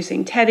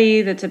Introducing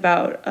Teddy that's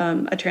about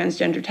a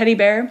transgender teddy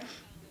bear.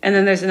 And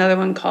then there's another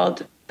one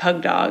called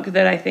Pug Dog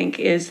that I think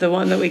is the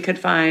one that we could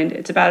find.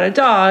 It's about a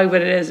dog,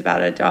 but it is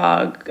about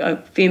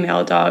a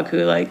female dog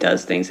who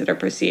does things that are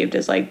perceived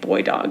as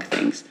boy dog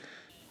things.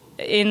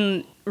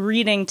 In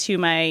reading to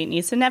my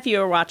niece and nephew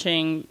or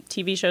watching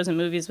TV shows and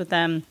movies with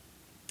them,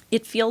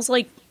 it feels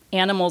like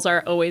animals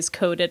are always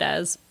coded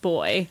as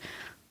boy,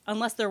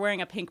 unless they're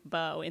wearing a pink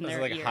bow in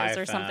their ears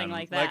or something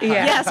like that.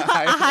 Yes, a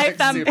high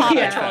femme Paw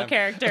Patrol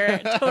character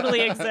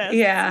totally exists.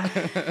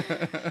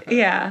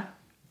 Yeah.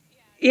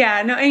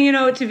 No,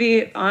 and to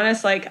be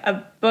honest,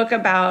 a book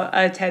about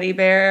a teddy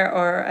bear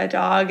or a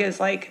dog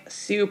is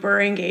super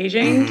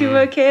engaging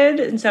to a kid,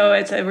 and so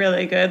it's a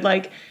really good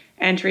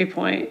entry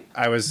point.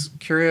 I was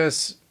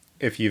curious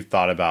if you've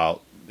thought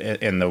about,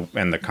 in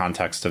the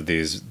context of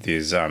these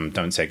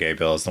Don't Say Gay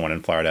bills, the one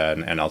in Florida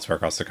and elsewhere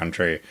across the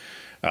country,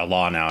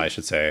 law now, I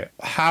should say,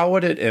 how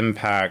would it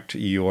impact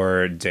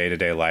your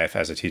day-to-day life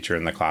as a teacher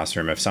in the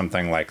classroom if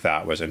something like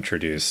that was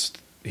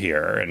introduced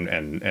here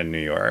in New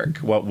York?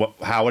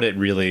 How would it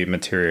really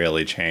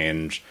materially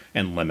change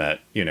and limit,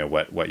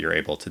 what you're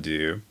able to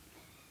do?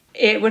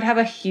 It would have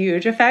a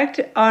huge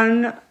effect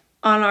on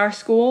our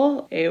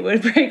school. It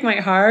would break my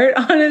heart,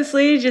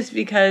 honestly, just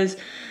because,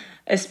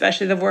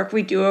 especially the work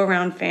we do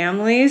around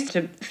families,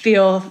 to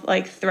feel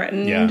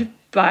threatened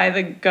by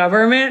the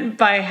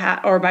government,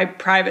 or by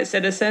private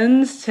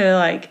citizens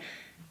to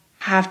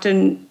have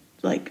to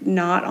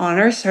not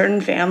honor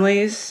certain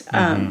families.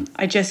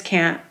 I just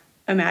can't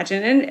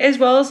imagine. And as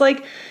well as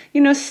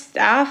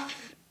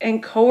staff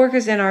and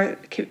coworkers in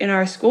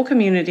our school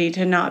community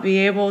to not be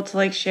able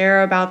to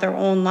share about their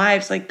own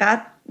lives,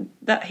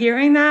 that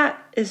hearing that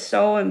is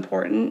so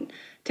important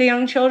to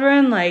young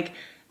children.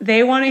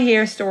 They want to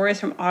hear stories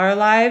from our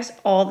lives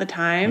all the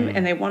time,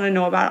 and they want to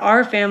know about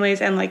our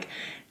families, and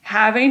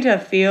having to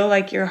feel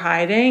like you're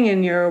hiding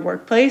in your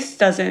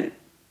workplace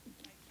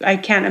I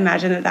can't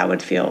imagine that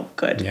would feel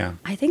good. Yeah.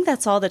 I think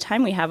that's all the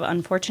time we have,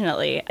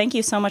 unfortunately. Thank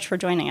you so much for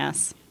joining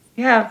us.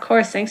 Yeah, of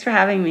course. Thanks for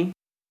having me.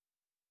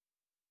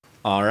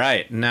 All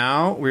right.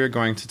 Now we're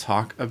going to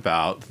talk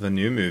about the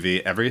new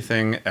movie,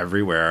 Everything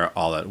Everywhere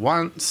All at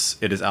Once.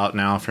 It is out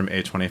now from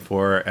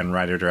A24 and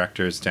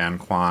writer-directors Dan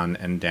Kwan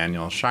and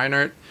Daniel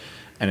Scheinert.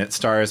 And it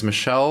stars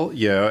Michelle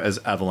Yeoh as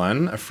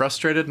Evelyn, a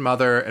frustrated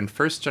mother and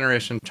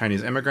first-generation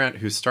Chinese immigrant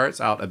who starts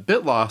out a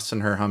bit lost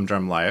in her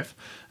humdrum life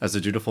as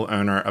the dutiful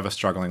owner of a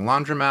struggling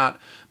laundromat,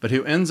 but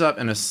who ends up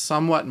in a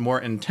somewhat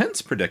more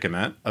intense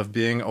predicament of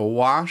being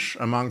awash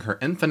among her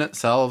infinite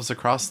selves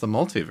across the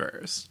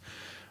multiverse.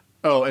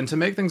 Oh, and to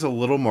make things a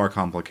little more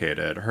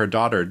complicated, her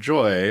daughter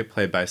Joy,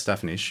 played by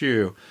Stephanie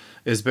Hsu,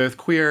 is both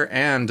queer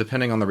and,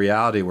 depending on the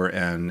reality we're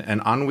in,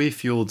 an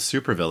ennui-fueled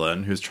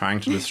supervillain who's trying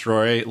to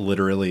destroy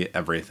literally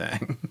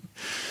everything.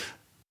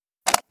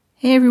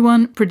 Hey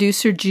everyone,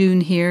 producer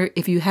June here.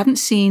 If you haven't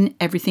seen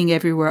Everything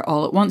Everywhere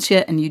All at Once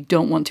yet and you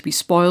don't want to be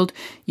spoiled,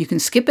 you can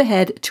skip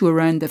ahead to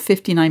around the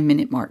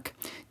 59-minute mark.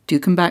 Do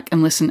come back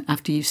and listen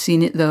after you've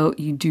seen it, though.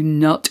 You do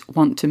not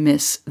want to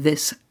miss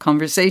this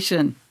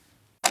conversation.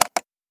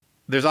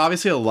 There's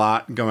obviously a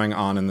lot going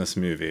on in this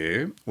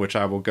movie, which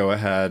I will go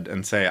ahead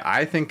and say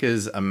I think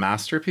is a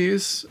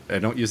masterpiece. I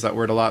don't use that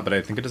word a lot, but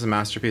I think it is a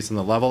masterpiece on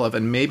the level of,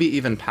 and maybe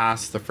even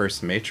past the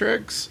first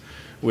Matrix,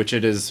 which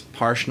it is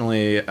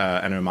partially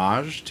an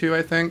homage to,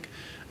 I think.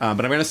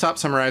 But I'm going to stop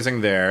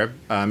summarizing there,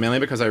 mainly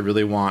because I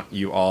really want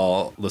you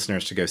all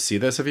listeners to go see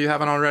this if you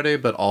haven't already,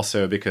 but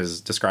also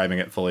because describing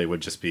it fully would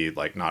just be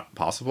not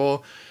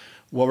possible.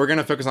 What we're going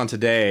to focus on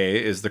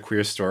today is the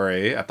queer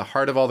story at the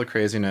heart of all the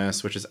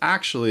craziness, which is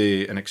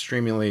actually an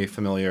extremely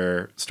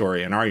familiar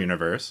story in our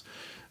universe.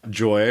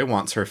 Joy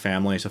wants her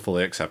family to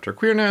fully accept her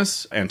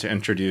queerness and to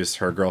introduce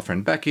her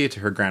girlfriend Becky to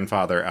her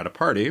grandfather at a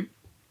party.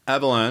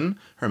 Evelyn,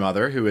 her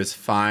mother, who is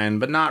fine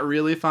but not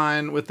really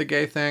fine with the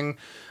gay thing,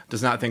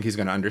 does not think he's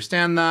going to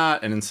understand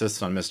that and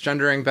insists on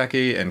misgendering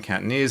Becky in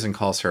Cantonese and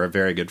calls her a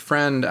very good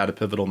friend at a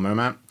pivotal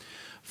moment.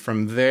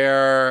 From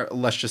there,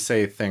 let's just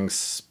say things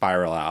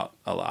spiral out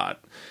a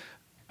lot.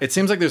 It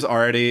seems like there's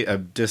already a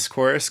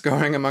discourse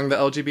going among the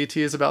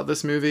LGBTs about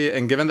this movie.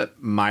 And given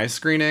that my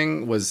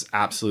screening was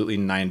absolutely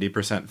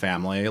 90%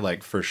 family,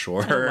 like for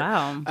sure, Oh,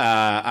 wow.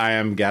 I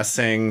am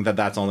guessing that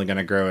that's only going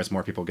to grow as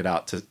more people get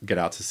out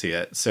to see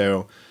it.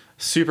 So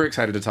super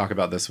excited to talk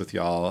about this with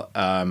y'all.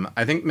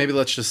 I think maybe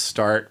let's just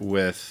start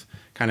with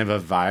kind of a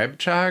vibe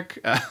check,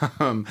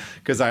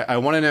 because I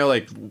want to know,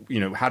 like,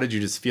 how did you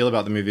just feel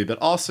about the movie, but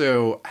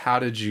also how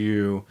did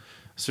you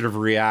sort of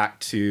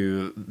react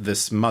to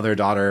this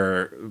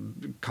mother-daughter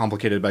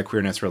complicated by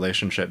queerness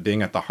relationship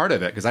being at the heart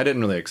of it? Because I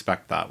didn't really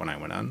expect that when I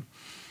went in.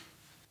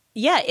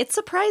 Yeah, it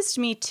surprised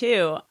me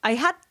too. I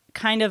had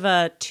kind of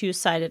a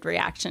two-sided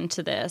reaction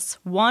to this.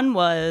 One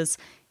was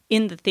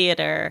in the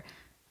theater,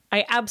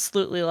 I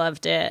absolutely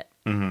loved it.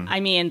 Mm-hmm. I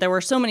mean, there were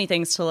so many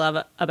things to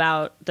love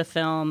about the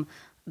film.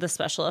 The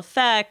special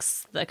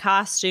effects, the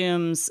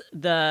costumes,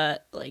 the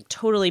like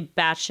totally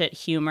batshit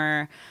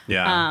humor,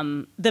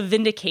 the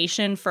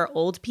vindication for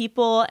old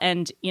people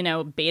and,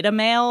 beta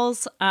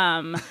males.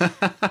 But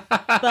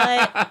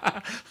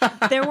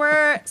there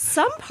were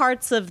some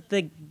parts of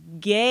the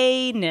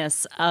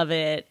gayness of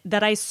it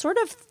that I sort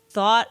of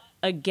thought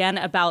again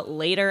about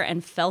later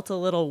and felt a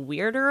little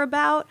weirder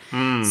about.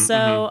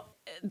 So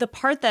the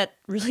part that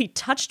really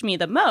touched me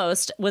the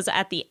most was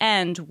at the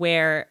end,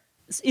 where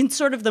in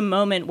sort of the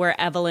moment where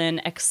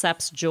Evelyn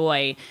accepts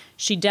Joy,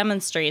 she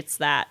demonstrates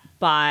that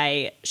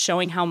by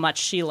showing how much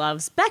she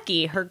loves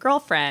Becky, her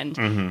girlfriend.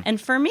 Mm-hmm. And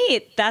for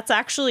me, that's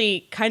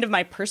actually kind of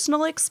my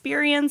personal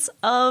experience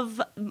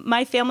of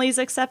my family's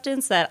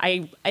acceptance, that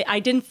I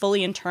didn't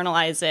fully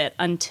internalize it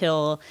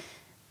until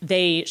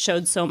they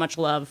showed so much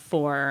love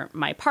for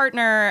my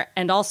partner.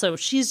 And also,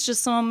 she's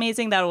just so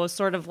amazing that it was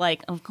sort of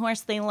like, of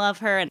course they love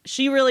her. And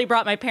she really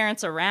brought my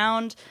parents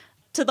around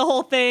to the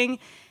whole thing.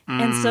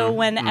 And so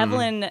when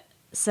Evelyn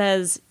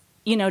says,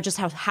 just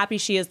how happy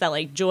she is that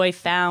like Joy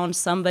found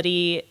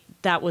somebody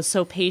that was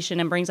so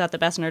patient and brings out the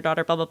best in her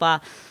daughter, blah, blah,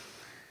 blah.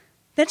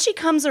 Then she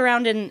comes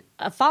around in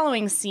a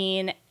following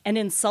scene and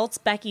insults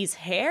Becky's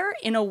hair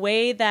in a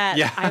way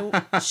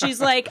that she's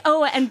like,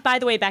 oh, and by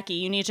the way, Becky,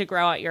 you need to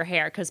grow out your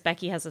hair because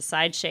Becky has a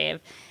side shave.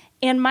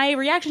 And my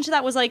reaction to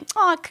that was like,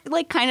 oh,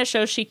 like kind of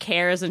shows she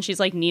cares and she's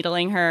like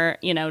needling her,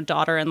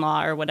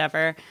 daughter-in-law or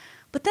whatever.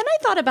 But then I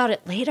thought about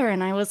it later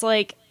and I was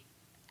like,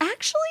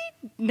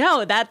 actually,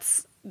 no,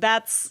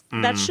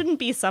 that shouldn't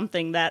be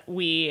something that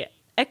we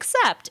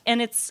accept.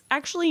 And it's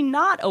actually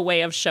not a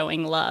way of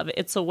showing love.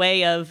 It's a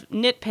way of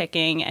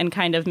nitpicking and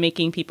kind of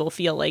making people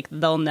feel like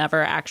they'll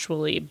never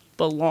actually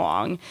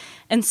belong.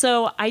 And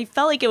so I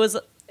felt like it was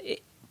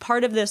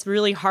part of this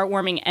really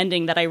heartwarming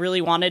ending that I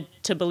really wanted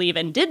to believe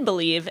and did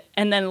believe,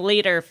 and then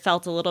later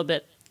felt a little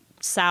bit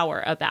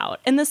sour about.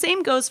 And the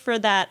same goes for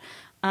that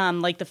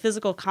like the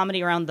physical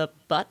comedy around the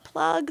butt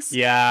plugs.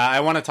 Yeah,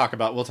 we'll talk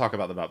about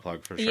the butt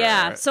plug for sure.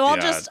 Yeah, so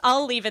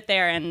I'll leave it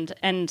there,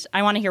 and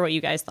I want to hear what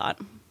you guys thought.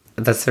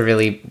 That's a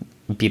really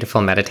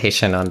beautiful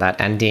meditation on that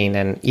ending.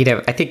 And,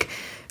 I think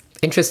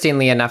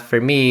interestingly enough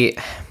for me,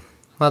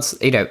 well,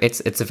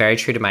 it's very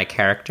true to my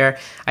character.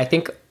 I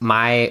think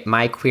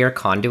my queer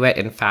conduit,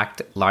 in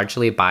fact,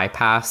 largely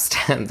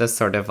bypassed the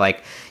sort of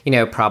like,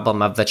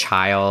 problem of the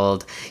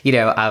child,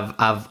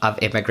 of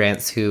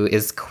immigrants who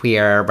is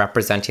queer,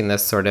 representing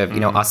this sort of,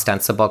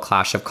 ostensible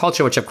clash of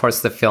culture, which of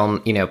course the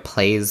film,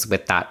 plays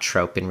with that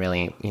trope in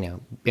really,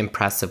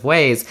 impressive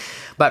ways.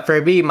 But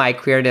for me, my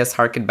queerness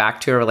harkened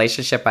back to a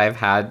relationship I've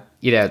had,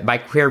 my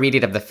queer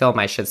reading of the film,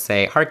 I should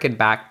say, harkened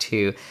back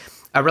to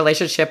a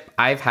relationship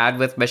I've had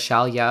with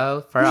Michelle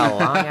Yeoh for a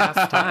long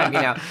ass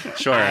time.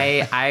 Sure.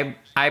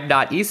 I'm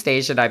not East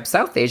Asian, I'm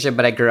South Asian,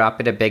 but I grew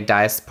up in a big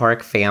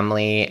diasporic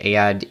family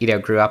and,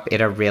 grew up in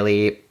a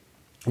really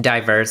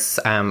diverse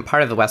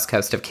part of the West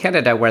Coast of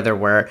Canada where there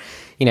were,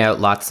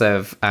 lots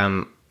of,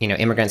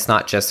 immigrants,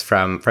 not just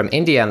from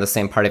India and the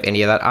same part of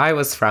India that I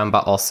was from,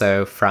 but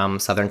also from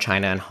Southern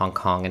China and Hong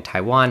Kong and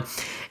Taiwan.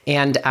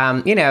 And,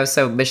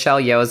 so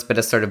Michelle Yeoh has been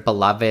a sort of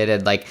beloved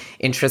and like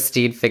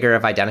interesting figure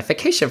of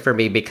identification for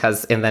me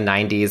because in the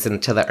 90s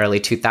into the early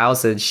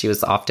 2000s, she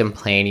was often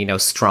playing,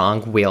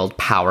 strong-willed,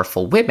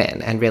 powerful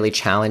women and really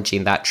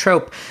challenging that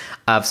trope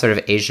of sort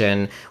of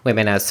Asian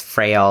women as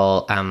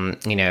frail,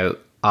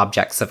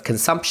 objects of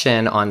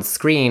consumption on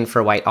screen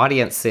for white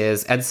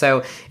audiences. And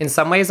so in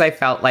some ways I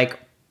felt like,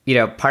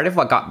 part of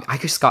I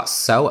just got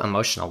so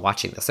emotional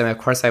watching this. I mean, of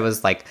course I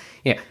was like,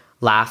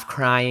 laugh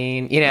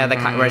crying, the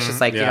kind where it's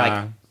just like,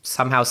 like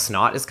somehow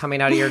snot is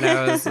coming out of your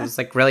nose. It was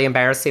like really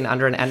embarrassing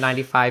under an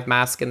N95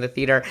 mask in the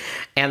theater.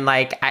 And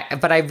like,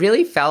 but I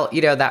really felt,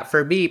 that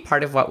for me,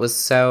 part of what was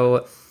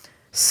so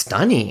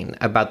stunning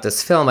about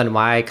this film and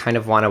why I kind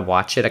of want to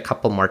watch it a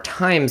couple more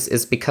times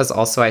is because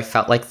also I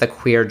felt like the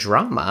queer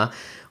drama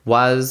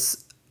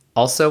was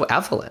also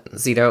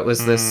Evelyn's. It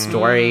was this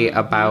story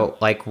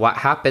about like what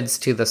happens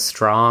to the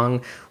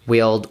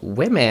strong-willed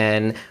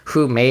women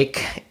who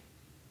make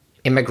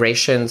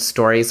immigration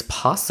stories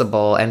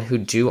possible and who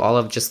do all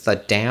of just the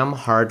damn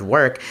hard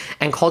work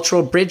and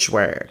cultural bridge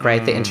work,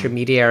 right? The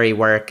intermediary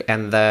work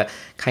and the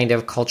kind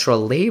of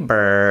cultural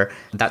labor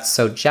that's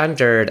so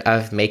gendered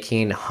of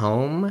making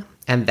home.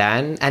 And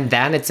then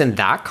it's in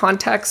that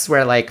context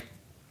where like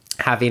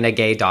having a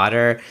gay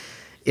daughter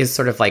is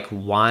sort of like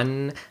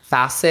one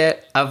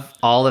facet of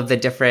all of the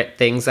different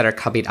things that are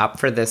coming up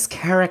for this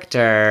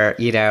character,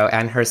 you know,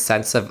 and her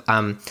sense of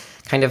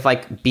kind of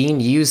like being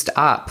used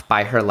up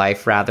by her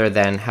life rather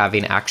than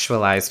having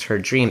actualized her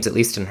dreams, at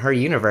least in her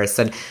universe.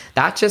 And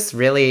that just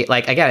really,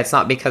 like, again, it's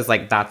not because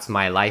like that's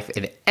my life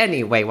in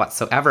any way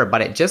whatsoever, but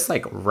it just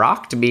like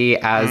rocked me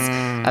as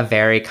a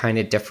very kind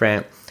of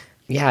different,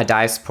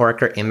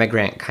 diasporic or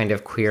immigrant kind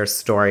of queer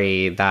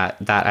story that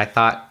I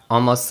thought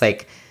almost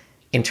like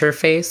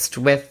interfaced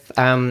with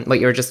what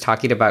you were just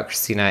talking about,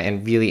 Christina,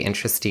 in really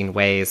interesting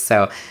ways.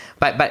 So,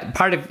 but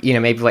part of, you know,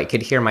 maybe what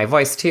could hear my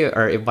voice too,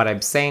 or what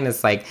I'm saying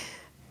is like,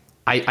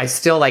 I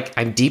still like,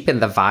 I'm deep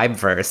in the vibe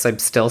verse. I'm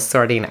still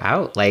sorting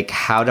out like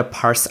how to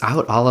parse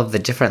out all of the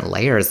different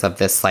layers of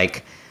this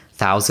like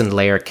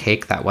 1,000-layer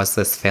cake that was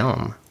this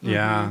film.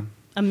 Yeah.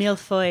 A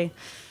millefeuille.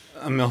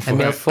 A millefeuille.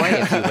 A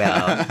millefeuille, if you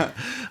will.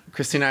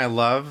 Christina, I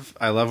love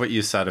what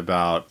you said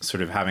about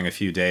sort of having a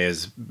few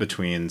days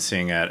between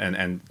seeing it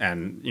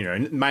and you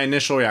know, my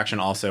initial reaction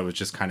also was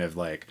just kind of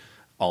like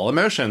all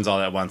emotions all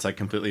at once, like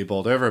completely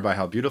bowled over by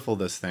how beautiful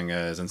this thing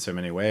is in so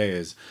many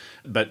ways.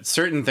 But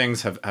certain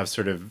things have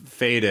sort of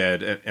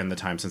faded in the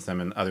time since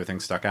then and other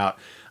things stuck out.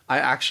 I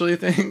actually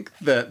think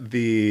that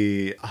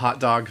the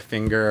hot dog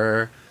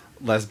finger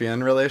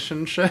lesbian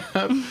relationship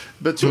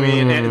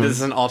between, and this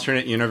is an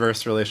alternate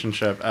universe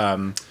relationship,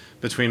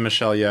 between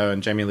Michelle Yeoh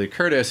and Jamie Lee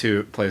Curtis,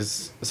 who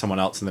plays someone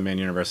else in the main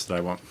universe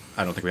that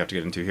I don't think we have to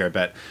get into here.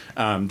 But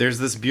there's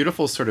this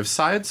beautiful sort of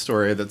side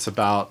story that's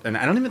about, and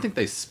I don't even think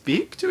they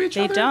speak to each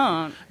other. They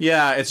don't.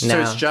 Yeah, it's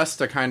just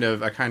a kind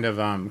of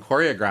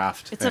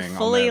choreographed It's thing. a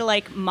fully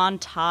like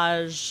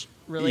montage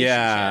relationship.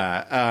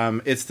 Yeah,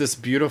 it's this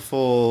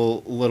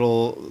beautiful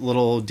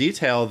little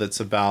detail that's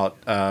about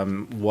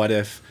what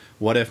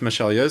if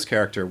Michelle Yeoh's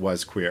character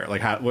was queer,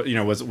 like how, you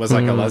know, was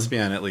like a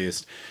lesbian at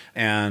least,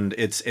 and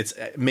it's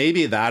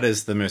maybe that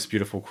is the most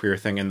beautiful queer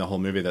thing in the whole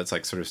movie that's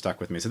like sort of stuck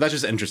with me. So that's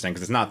just interesting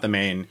because it's not the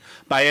main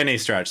by any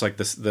stretch, like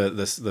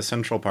the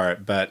central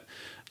part. But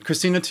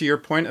Christina, to your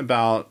point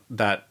about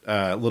that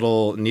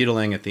little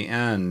needling at the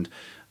end,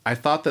 I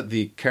thought that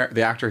the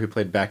actor who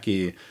played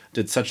Becky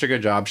did such a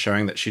good job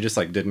showing that she just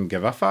like didn't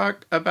give a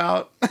fuck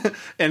about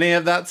any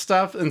of that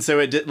stuff, and so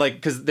it did, like,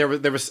 because there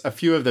was a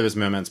few of those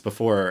moments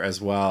before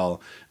as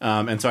well,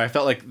 and so I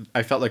felt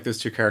like those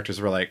two characters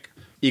were like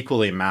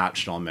equally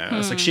matched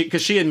almost, like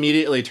because she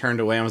immediately turned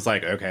away and was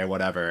like, okay,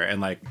 whatever,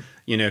 and like,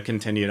 you know,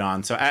 continued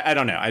on. So I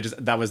don't know,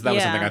 that was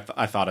something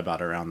I thought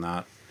about around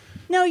that.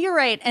 No, you're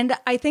right, and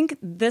I think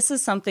this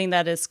is something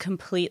that is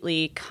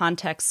completely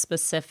context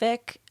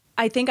specific.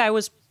 I think I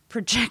was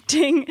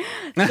projecting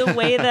the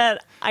way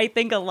that I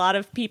think a lot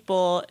of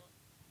people,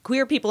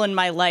 queer people in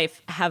my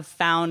life, have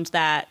found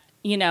that,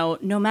 you know,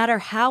 no matter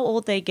how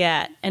old they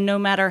get and no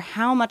matter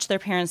how much their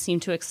parents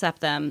seem to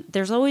accept them,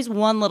 there's always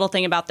one little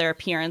thing about their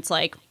appearance,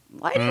 like,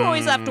 why do you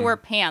always have to wear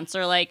pants?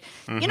 Or like,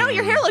 you know,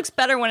 your hair looks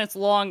better when it's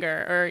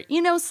longer, or,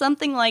 you know,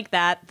 something like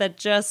that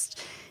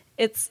just,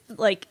 it's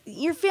like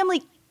your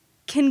family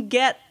can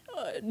get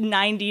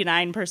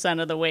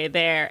 99% of the way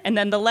there, and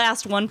then the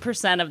last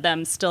 1% of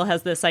them still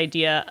has this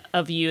idea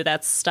of you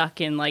that's stuck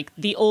in like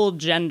the old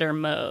gender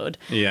mode.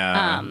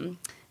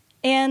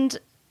 And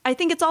I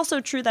think it's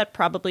also true that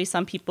probably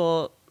some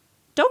people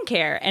don't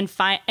care and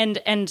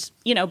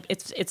you know,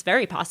 it's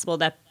very possible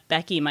that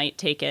Becky might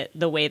take it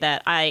the way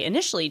that I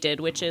initially did,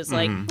 which is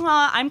like,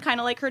 I'm kind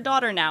of like her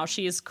daughter now,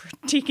 she's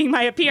critiquing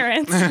my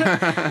appearance.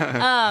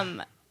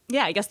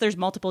 Yeah, I guess there's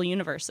multiple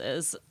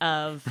universes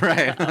of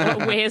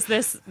ways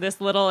this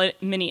little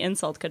mini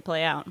insult could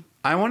play out.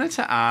 I wanted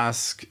to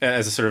ask,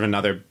 as a sort of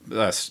another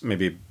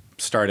maybe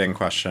starting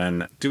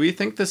question, do we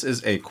think this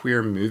is a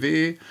queer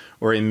movie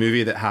or a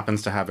movie that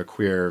happens to have a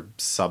queer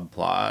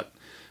subplot?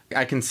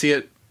 I can see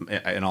it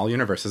in all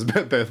universes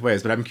both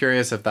ways, but I'm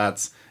curious if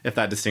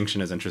that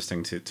distinction is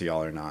interesting to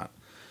y'all or not.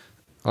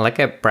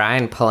 Look at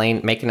Brian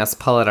making us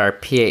pull out our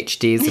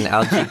PhDs and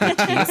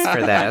LGBTs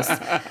for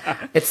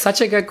this. It's such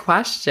a good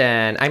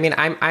question. I mean,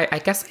 I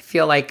guess I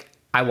feel like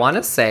I want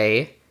to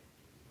say,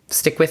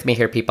 stick with me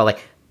here, people,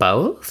 like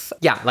both.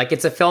 Yeah, like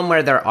it's a film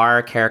where there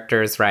are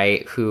characters,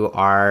 right, who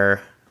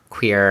are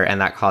queer, and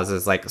that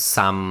causes like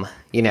some,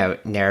 you know,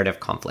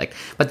 narrative conflict.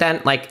 But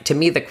then, like, to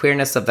me, the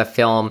queerness of the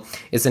film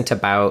isn't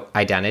about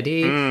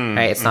identity,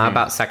 right? It's not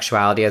about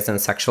sexuality as in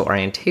sexual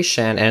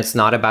orientation, and it's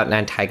not about an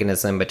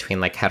antagonism between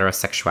like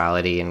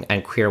heterosexuality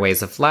and queer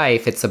ways of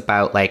life. It's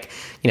about like,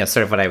 you know,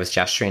 sort of what I was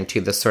gesturing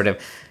to, the sort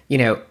of, you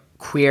know,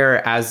 queer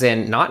as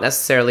in not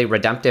necessarily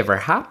redemptive or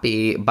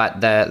happy,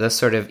 but the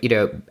sort of,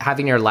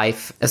 having your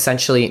life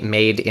essentially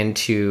made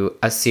into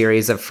a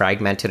series of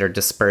fragmented or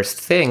dispersed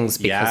things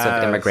because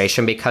of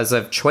immigration, because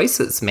of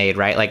choices made,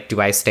 right? Like, do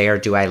I stay or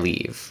do I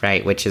leave,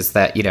 right? Which is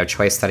that,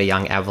 choice that a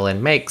young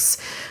Evelyn makes.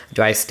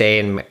 Do I stay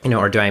and,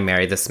 or do I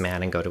marry this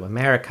man and go to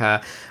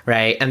America,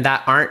 right? And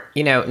that aren't,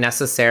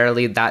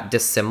 necessarily that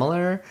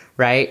dissimilar,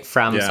 right?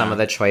 From some of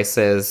the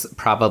choices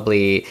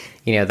probably,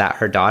 that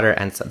her daughter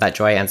that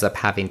Joy ends up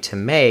having to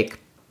make.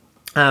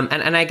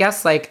 And I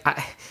guess like,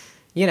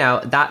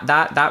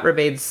 that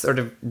remains sort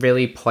of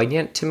really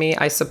poignant to me,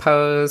 I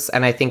suppose.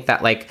 And I think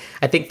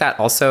that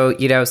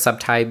also,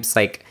 sometimes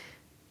like,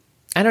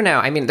 I don't know.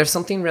 I mean, there's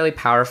something really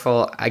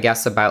powerful, I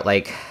guess, about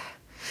like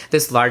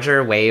this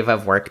larger wave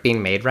of work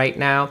being made right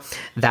now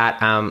that,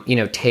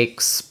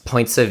 takes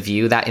points of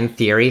view that in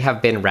theory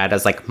have been read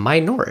as like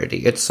minority.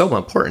 It's so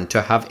important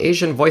to have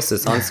Asian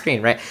voices on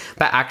screen, right?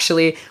 But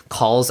actually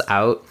calls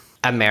out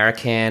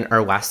American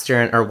or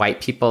Western or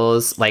white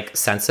people's like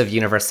sense of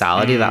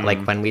universality that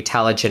like when we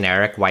tell a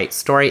generic white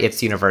story,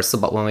 it's universal.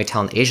 But when we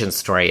tell an Asian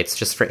story, it's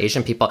just for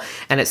Asian people.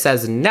 And it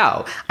says,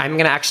 no, I'm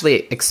going to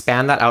actually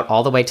expand that out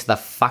all the way to the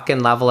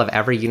fucking level of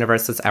every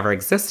universe that's ever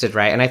existed.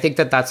 Right. And I think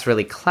that that's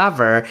really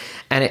clever.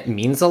 And it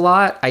means a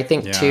lot, I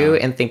think, too,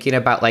 in thinking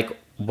about like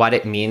what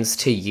it means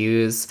to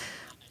use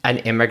an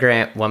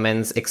immigrant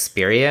woman's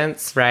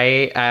experience,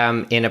 right,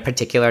 in a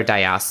particular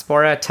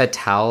diaspora to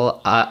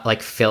tell a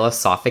like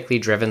philosophically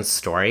driven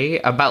story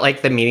about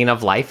like the meaning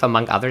of life,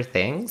 among other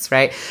things,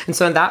 right? And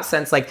so in that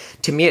sense, like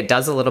to me, it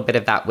does a little bit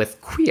of that with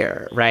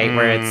queer, right,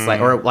 where it's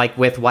like, or like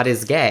with what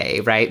is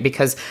gay, right?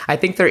 Because I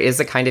think there is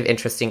a kind of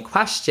interesting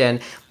question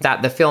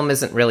that the film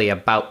isn't really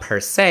about per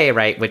se,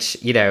 right? Which,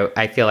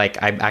 I feel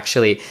like I'm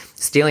actually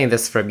stealing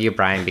this from you,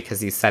 Brian,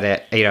 because you said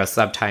it,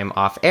 sometime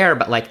off air,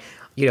 but like,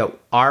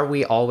 are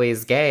we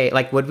always gay?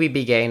 Like, would we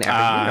be gay in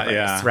every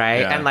universe,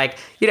 right? Yeah. And like,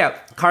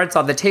 cards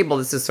on the table,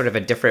 this is sort of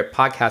a different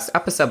podcast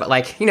episode, but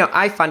like,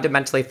 I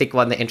fundamentally think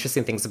one of the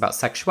interesting things about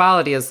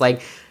sexuality is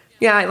like,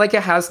 like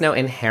it has no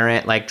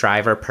inherent like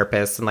drive or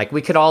purpose. And like,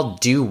 we could all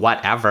do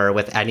whatever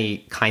with any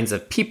kinds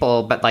of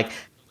people, but like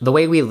the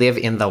way we live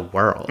in the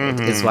world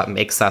is what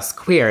makes us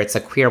queer. It's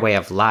a queer way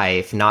of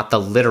life, not the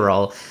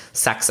literal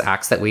sex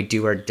acts that we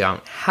do or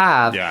don't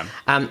have. Yeah.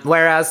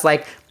 Whereas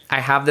like,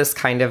 I have this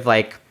kind of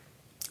like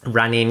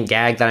running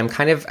gag that I'm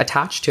kind of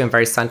attached to and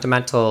very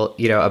sentimental,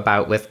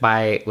 about with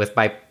my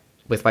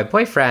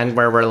boyfriend,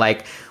 where we're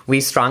like,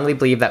 we strongly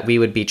believe that we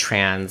would be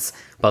trans,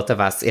 both of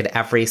us, in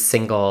every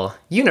single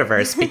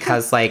universe,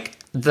 because like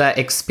the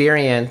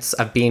experience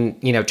of being,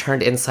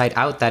 turned inside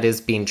out, that is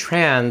being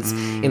trans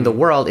in the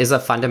world, is a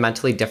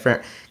fundamentally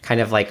different kind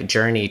of like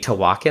journey to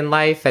walk in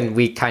life. And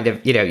we kind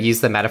of,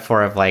 use the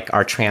metaphor of like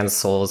our trans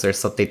souls or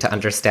something to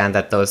understand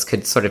that those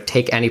could sort of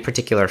take any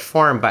particular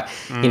form. But,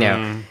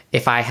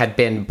 if I had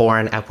been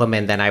born a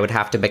woman, then I would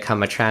have to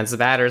become a trans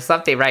man or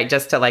something, right?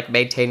 Just to like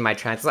maintain my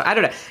trans. I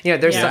don't know.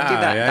 There's something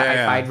that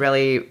I find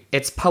really,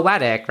 it's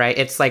poetic, right?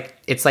 It's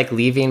like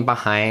leaving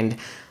behind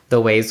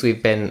the ways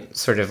we've been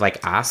sort of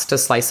like asked to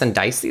slice and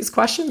dice these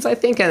questions, I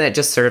think. And it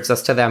just serves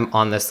us to them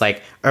on this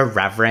like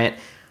irreverent,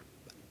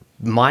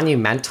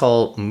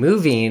 monumental,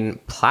 moving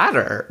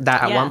platter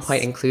that at one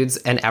point includes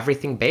an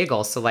everything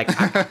bagel. So like,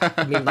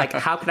 I mean, like,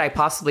 how could I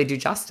possibly do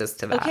justice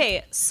to that?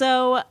 Okay,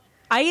 so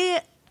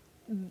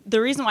the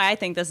reason why I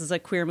think this is a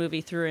queer movie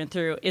through and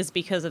through is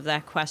because of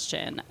that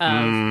question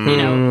of,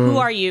 who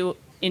are you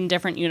in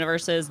different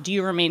universes? Do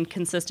you remain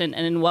consistent,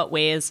 and in what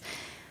ways?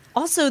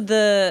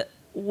 Also,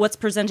 what's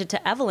presented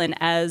to Evelyn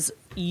as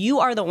you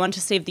are the one to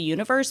save the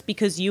universe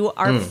because you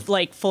are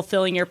like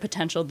fulfilling your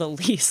potential the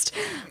least.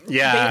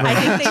 Yeah. I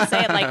think they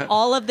say it like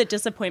all of the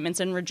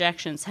disappointments and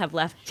rejections have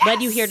led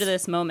you here to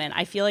this moment.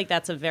 I feel like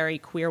that's a very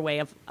queer way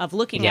of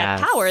looking at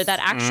power, that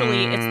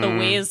actually it's the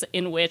ways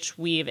in which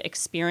we've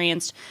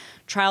experienced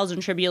trials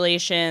and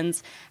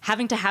tribulations,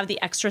 having to have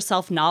the extra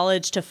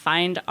self-knowledge to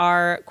find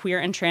our queer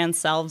and trans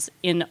selves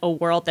in a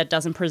world that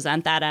doesn't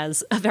present that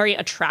as a very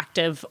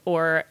attractive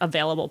or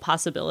available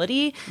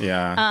possibility.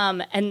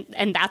 Yeah.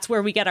 And that's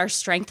where we get our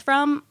strength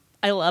from.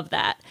 I love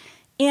that.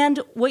 And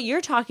what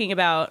you're talking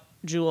about,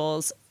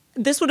 Jules,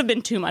 this would have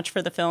been too much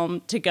for the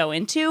film to go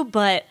into,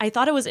 but I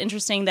thought it was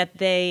interesting that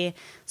they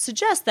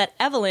suggest that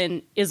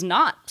Evelyn is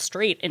not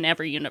straight in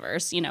every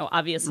universe.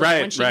 Obviously,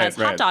 when she has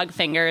hot dog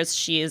fingers,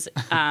 she's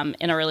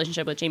in a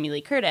relationship with Jamie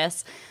Lee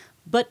Curtis.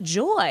 But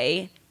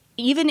Joy,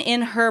 even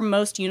in her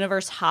most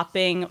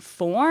universe-hopping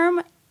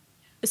form,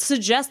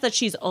 suggests that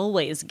she's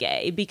always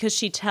gay, because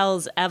she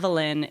tells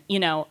Evelyn,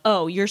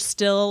 oh, you're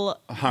still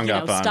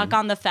stuck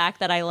on the fact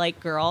that I like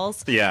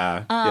girls.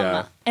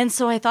 Yeah. And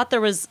so I thought there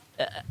was,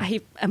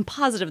 I am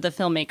positive the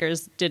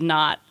filmmakers did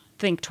not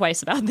think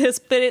twice about this,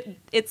 but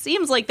it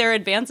seems like they're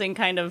advancing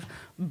kind of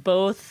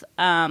both,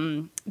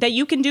 that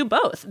you can do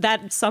both,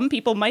 that some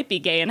people might be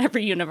gay in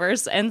every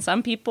universe and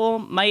some people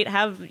might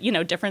have,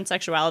 different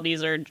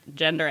sexualities or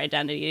gender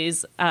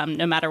identities,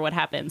 no matter what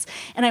happens.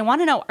 And I want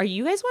to know, are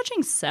you guys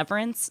watching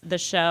Severance, the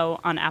show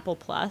on Apple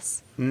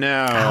Plus?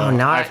 No. Oh,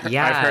 not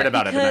yet. I've heard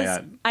about it, but not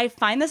yet. I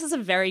find this is a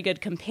very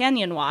good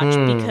companion watch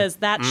because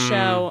that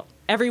show,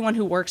 everyone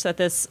who works at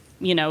this,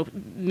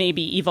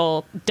 maybe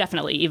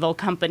definitely evil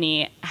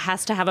company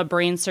has to have a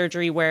brain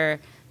surgery where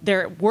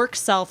their work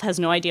self has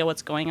no idea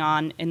what's going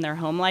on in their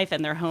home life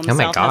and their home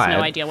self has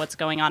no idea what's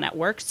going on at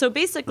work. So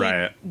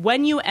basically,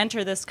 when you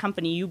enter this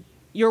company,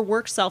 your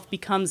work self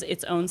becomes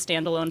its own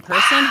standalone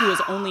person who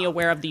is only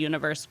aware of the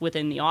universe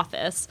within the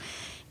office.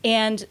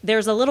 And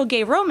there's a little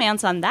gay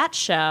romance on that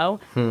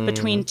show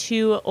between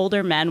two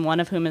older men,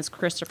 one of whom is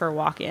Christopher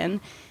Walken.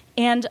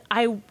 And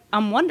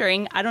I'm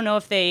wondering, I don't know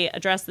if they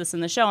address this in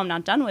the show, I'm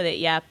not done with it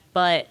yet,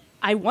 but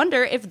I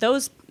wonder if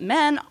those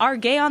men are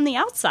gay on the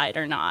outside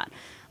or not.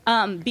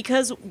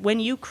 Because when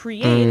you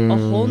create a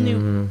whole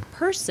new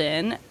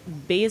person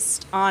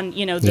based on,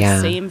 the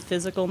same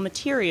physical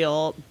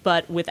material,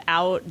 but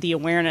without the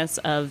awareness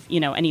of,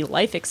 any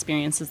life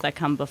experiences that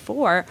come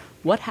before,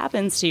 what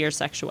happens to your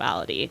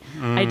sexuality?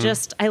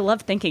 I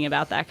love thinking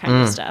about that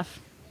kind of stuff.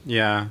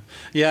 Yeah.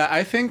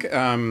 I think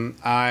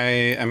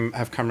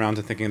have come around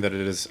to thinking that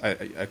it is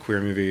a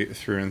queer movie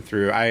through and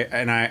through.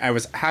 I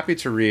was happy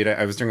to read.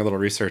 I was doing a little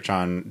research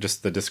on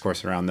just the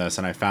discourse around this,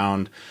 and I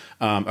found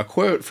a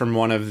quote from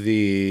one of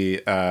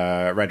the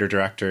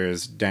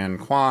writer-directors, Dan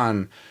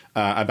Kwan,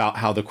 about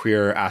how the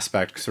queer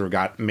aspect sort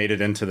of made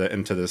it into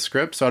the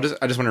script. So I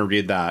just want to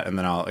read that, and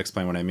then I'll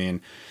explain what I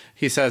mean.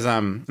 He says,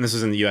 and this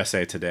was in the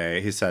USA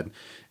Today, he said,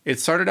 "It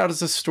started out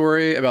as a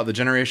story about the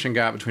generation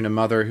gap between a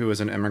mother who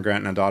was an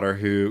immigrant and a daughter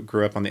who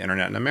grew up on the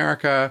internet in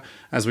America.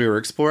 As we were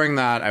exploring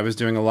that, I was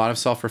doing a lot of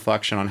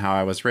self-reflection on how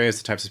I was raised,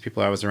 the types of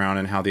people I was around,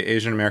 and how the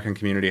Asian American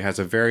community has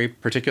a very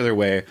particular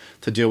way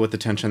to deal with the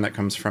tension that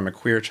comes from a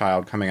queer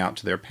child coming out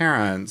to their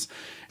parents."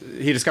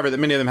 He discovered that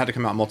many of them had to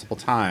come out multiple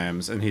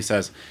times. And he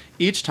says,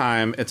 "Each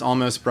time, it's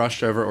almost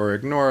brushed over or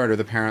ignored, or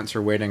the parents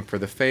are waiting for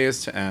the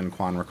phase to end,"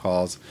 Kwan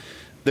recalls.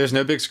 "There's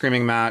no big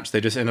screaming match. They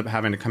just end up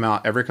having to come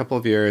out every couple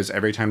of years,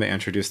 every time they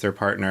introduce their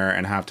partner,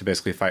 and have to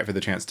basically fight for the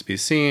chance to be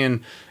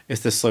seen. It's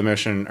this slow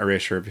motion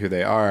erasure of who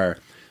they are."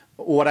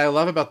 What I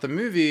love about the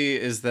movie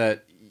is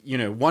that,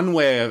 one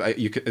way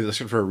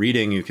for a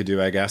reading you could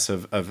do, I guess,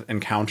 of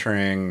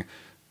encountering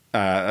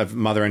of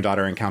mother and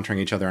daughter encountering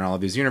each other in all of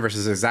these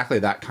universes, exactly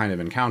that kind of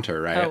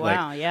encounter, right? Oh,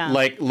 wow, yeah.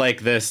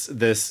 Like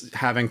this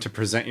having to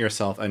present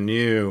yourself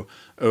anew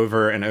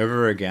over and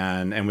over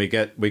again, and we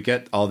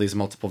get all these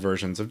multiple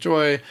versions of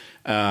Joy,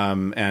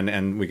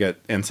 and we get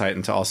insight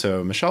into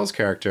also Michelle's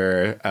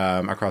character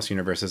across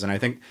universes. And I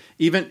think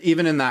even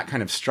in that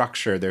kind of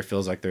structure, there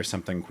feels like there's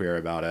something queer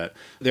about it.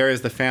 There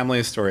is the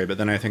family story, but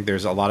then I think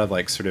there's a lot of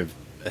like sort of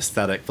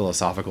aesthetic,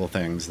 philosophical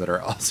things that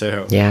are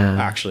also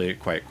actually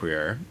quite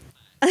queer.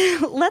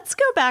 Let's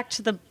go back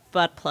to the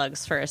butt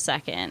plugs for a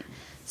second.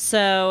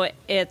 So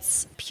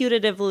it's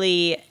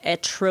putatively a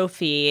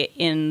trophy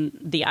in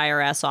the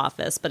IRS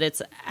office, but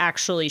it's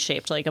actually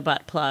shaped like a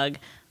butt plug.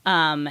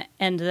 And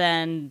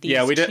then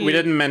these we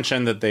didn't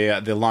mention that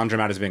the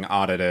laundromat is being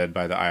audited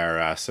by the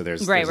IRS. So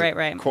there's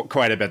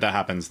quite a bit that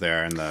happens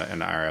there in the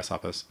IRS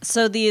office.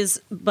 So these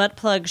butt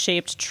plug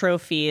shaped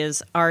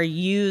trophies are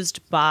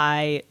used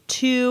by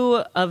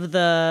two of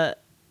the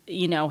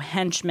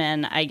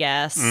henchmen, I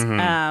guess,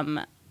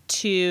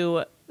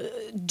 to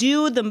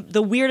do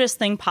the weirdest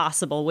thing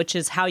possible, which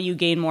is how you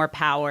gain more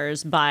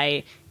powers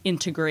by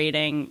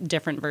integrating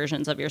different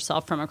versions of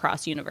yourself from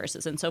across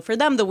universes. And so for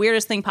them, the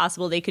weirdest thing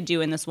possible they could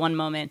do in this one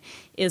moment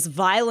is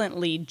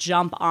violently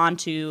jump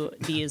onto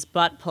these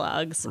butt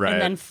plugs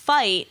and then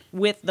fight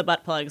with the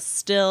butt plugs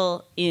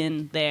still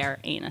in their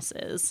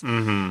anuses.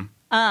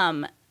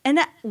 And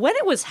when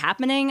it was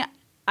happening,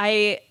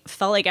 I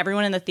felt like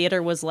everyone in the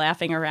theater was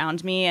laughing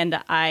around me,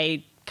 and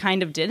I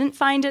kind of didn't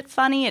find it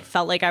funny. It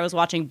felt like I was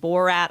watching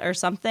Borat or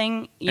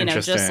something,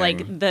 just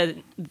like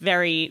the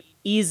very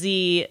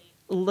easy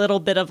little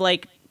bit of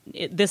like,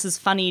 this is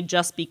funny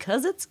just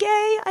because it's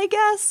gay, I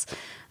guess,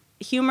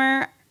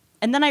 humor.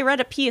 And then I read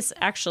a piece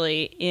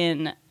actually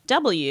in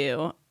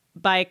W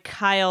by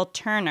Kyle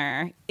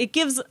Turner. It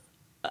gives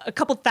a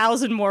couple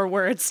thousand more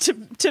words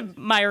to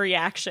my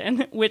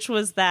reaction, which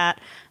was that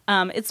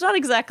it's not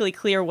exactly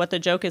clear what the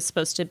joke is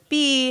supposed to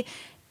be.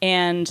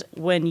 And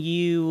when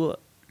you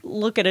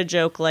look at a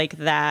joke like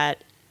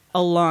that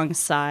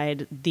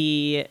alongside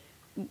the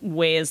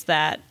ways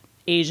that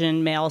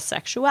Asian male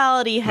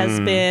sexuality has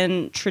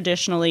been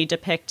traditionally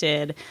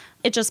depicted,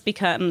 it just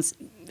becomes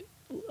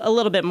a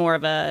little bit more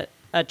of a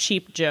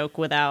cheap joke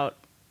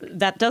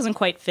that doesn't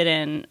quite fit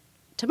in,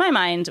 to my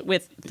mind,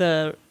 with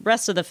the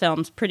rest of the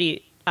film's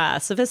pretty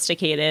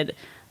sophisticated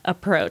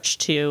approach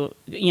to,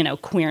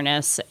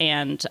 queerness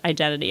and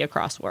identity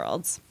across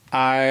worlds.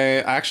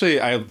 I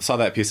saw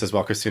that piece as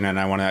well, Christina, and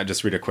I want to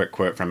just read a quick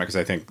quote from it because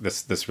I think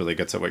this really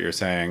gets at what you're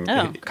saying.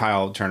 Oh.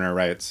 Kyle Turner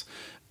writes,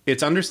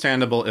 it's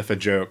understandable if a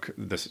joke,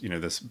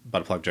 this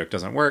butt plug joke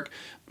doesn't work,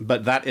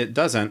 but that it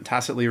doesn't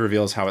tacitly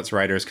reveals how its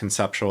writers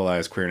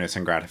conceptualize queerness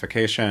and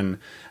gratification.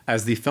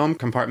 As the film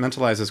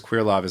compartmentalizes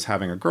queer love as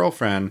having a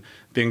girlfriend,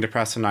 being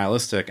depressed and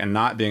nihilistic, and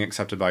not being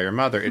accepted by your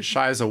mother, it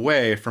shies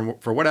away from,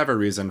 for whatever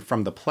reason,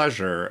 from the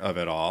pleasure of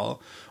it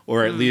all,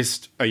 or at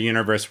least a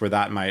universe where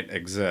that might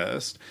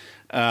exist.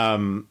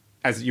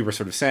 As you were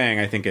sort of saying,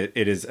 I think it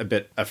is a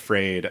bit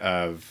afraid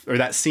of, or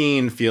that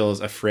scene feels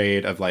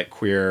afraid of like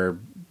queer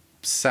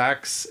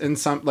sex in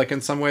some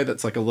way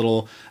that's like a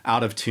little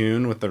out of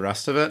tune with the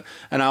rest of it.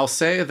 And I'll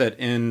say that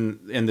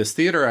in this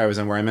theater I was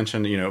in, where I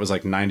mentioned, it was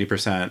like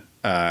 90%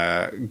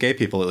 gay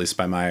people, at least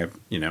by my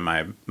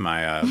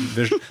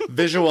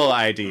visual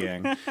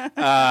IDing,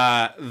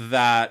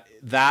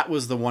 that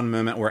was the one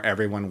moment where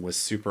everyone was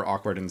super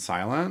awkward and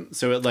silent.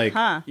 So it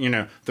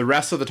the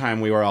rest of the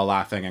time we were all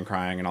laughing and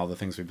crying and all the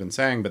things we've been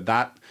saying, but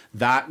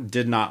that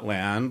did not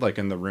land like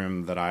in the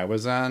room that I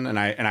was in. And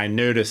I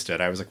noticed it.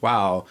 I was like,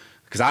 wow,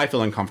 because I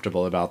feel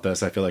uncomfortable about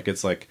this. I feel like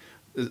it's like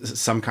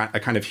a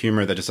kind of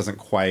humor that just doesn't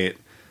quite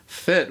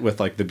fit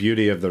with like the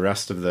beauty of the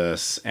rest of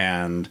this,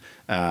 and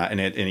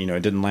it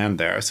didn't land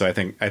there. So I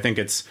think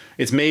it's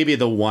maybe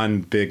the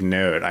one big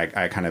note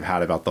I kind of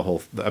had about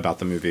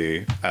the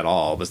movie at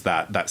all, was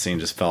that scene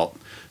just felt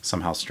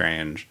somehow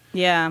strange.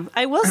 Yeah,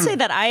 I will say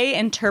that I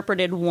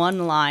interpreted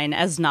one line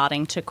as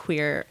nodding to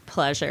queer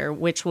pleasure,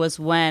 which was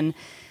when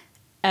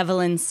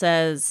Evelyn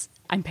says,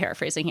 I'm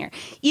paraphrasing here,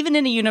 even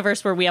in a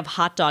universe where we have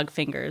hot dog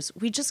fingers,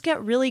 we just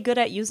get really good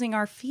at using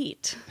our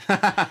feet.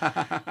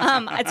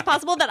 It's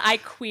possible that I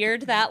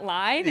queered that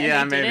line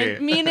and I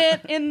didn't mean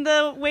it in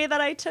the way that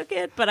I took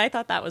it, but I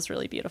thought that was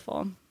really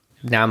beautiful.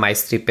 Now my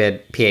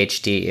stupid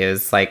PhD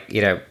is like,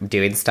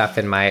 doing stuff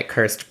in my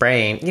cursed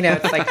brain.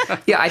 It's like,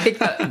 I think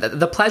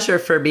the pleasure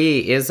for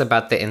me is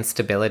about the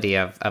instability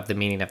of the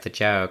meaning of the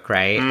joke,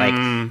 right? Like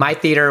my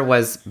theater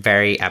was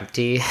very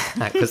empty.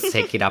 I was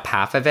taking up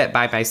half of it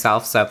by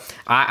myself. So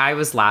I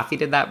was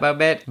laughing in that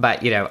moment.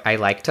 But, I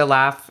like to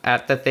laugh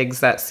at the things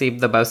that seem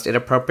the most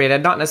inappropriate,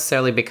 and not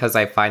necessarily because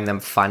I find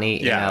them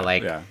funny,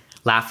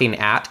 laughing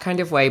at kind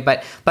of way,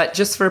 but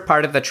just for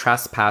part of the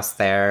trespass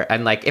there.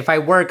 And like, if I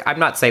were, I'm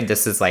not saying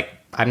this is like,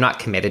 I'm not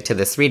committed to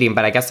this reading,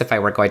 but I guess if I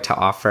were going to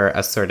offer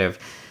a sort of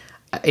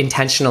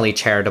intentionally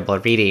charitable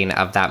reading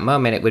of that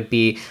moment, it would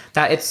be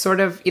that it's sort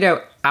of,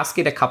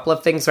 asking a couple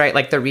of things, right?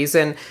 Like the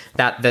reason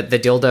that the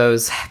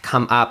dildos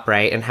come up,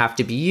 right, and have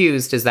to be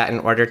used is that in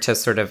order to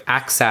sort of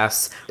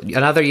access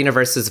another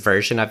universe's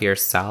version of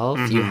yourself,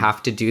 you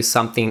have to do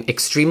something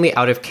extremely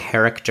out of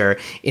character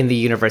in the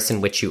universe in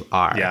which you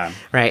are. Yeah.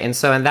 Right. And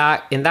so in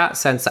that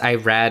sense, I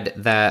read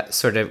the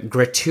sort of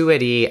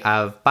gratuity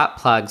of butt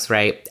plugs,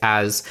 right,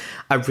 as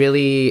a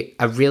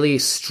really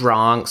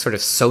strong sort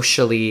of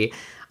socially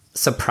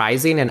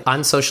surprising and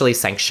unsocially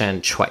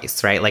sanctioned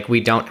choice, right? Like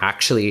we don't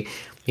actually,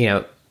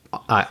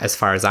 as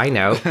far as I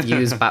know,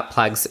 use butt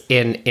plugs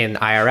in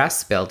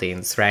IRS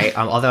buildings, right?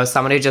 Although as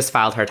someone who just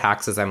filed her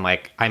taxes, I'm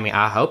like,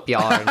 I hope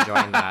y'all are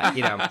enjoying that,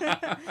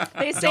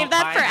 They save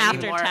that for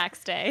after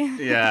tax day.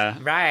 Yeah.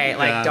 Right.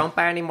 Like, don't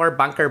buy any more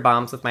bunker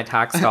bombs with my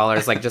tax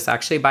dollars. Like, just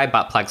actually buy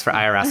butt plugs for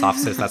IRS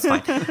officers. That's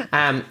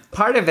fine.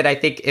 Part of it, I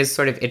think, is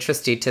sort of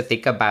interesting to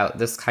think about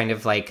this kind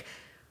of like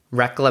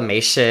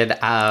reclamation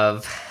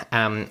of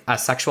a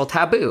sexual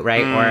taboo,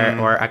 right?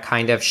 Or a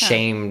kind of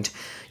shamed,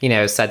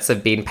 sense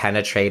of being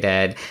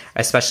penetrated,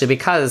 especially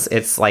because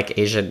it's like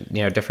Asian,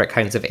 different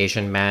kinds of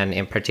Asian men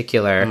in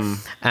particular,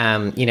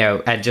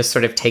 and just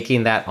sort of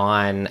taking that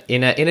on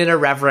in an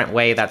irreverent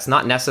way that's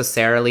not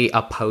necessarily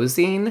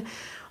opposing,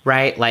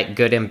 right? Like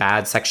good and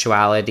bad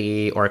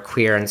sexuality or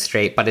queer and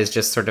straight, but is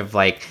just sort of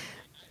like,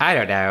 I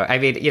don't know. I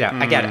mean,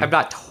 again, I'm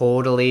not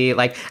totally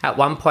like at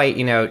one point,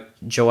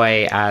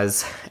 Joy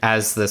as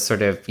the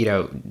sort of,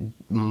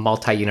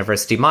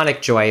 multi-universe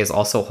demonic Joy is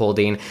also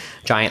holding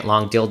giant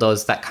long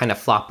dildos that kind of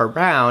flop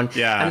around.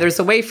 Yeah. And there's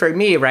a way for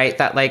me, right,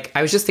 that like,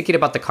 I was just thinking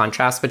about the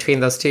contrast between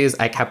those two.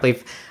 I can't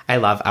believe I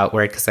love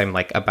Outward because I'm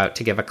like about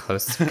to give a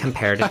close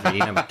comparative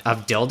reading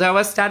of dildo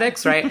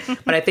aesthetics, right?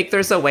 But I think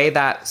there's a way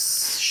that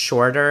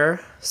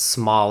shorter,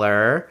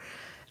 smaller,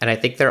 and I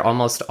think they're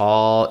almost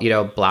all,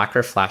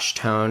 blacker flesh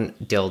tone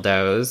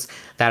dildos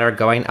that are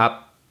going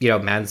up,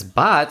 men's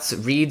butts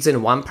reads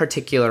in one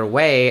particular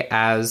way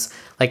as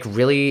like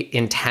really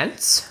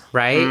intense,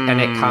 right? And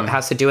it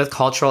has to do with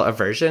cultural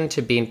aversion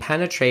to being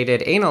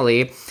penetrated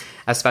anally,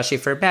 especially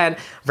for men,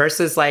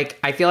 versus like,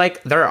 I feel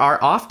like there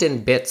are often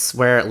bits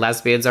where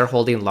lesbians are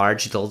holding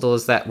large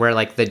dildos where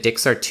like the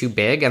dicks are too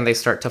big and they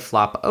start to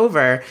flop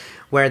over,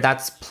 where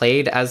that's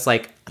played as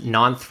like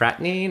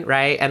non-threatening,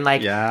 right? And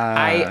like,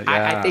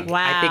 I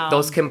think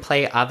those can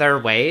play other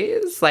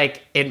ways.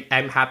 Like,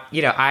 I'm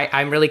happy,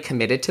 I'm really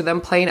committed to them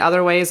playing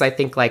other ways. I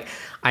think like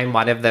I'm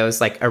one of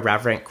those like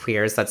irreverent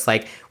queers that's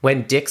like,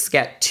 when dicks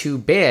get too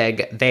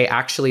big, they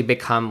actually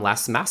become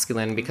less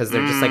masculine because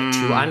they're just like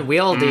too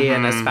unwieldy.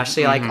 And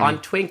especially like on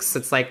twinks,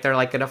 it's like they're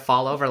like gonna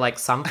fall over like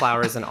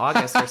sunflowers in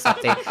August or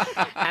something.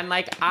 And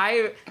like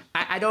I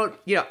don't,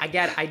 you know,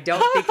 again, I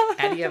don't think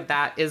any of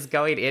that is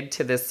going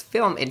into this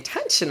film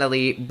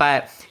intentionally,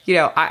 but you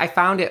know, I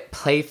found it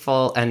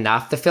playful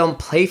enough, the film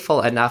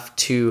playful enough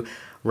to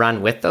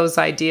run with those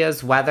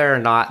ideas, whether or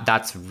not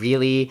that's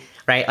really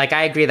right. Like,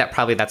 I agree that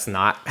probably that's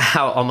not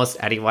how almost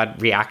anyone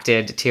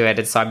reacted to it.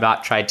 And so I'm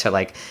not trying to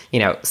like, you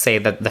know, say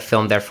that the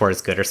film therefore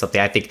is good or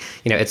something. I think,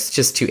 you know, it's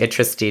just too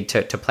interesting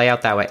to play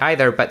out that way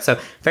either. But so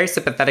very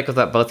sympathetic with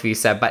what both of you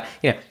said. But,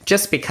 you know,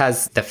 just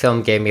because the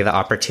film gave me the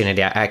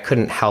opportunity, I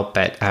couldn't help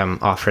but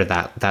offer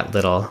that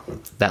little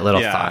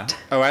thought.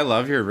 Oh, I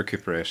love your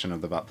recuperation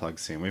of the butt plug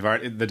scene.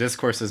 The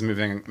discourse is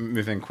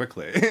moving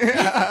quickly.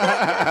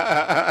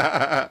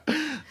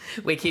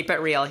 We keep it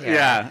real here.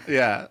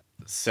 Yeah.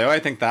 So I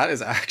think that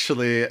is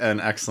actually an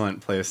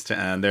excellent place to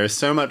end. There's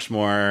so much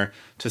more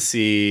to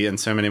see and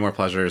so many more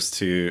pleasures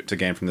to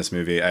gain from this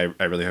movie. I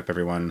really hope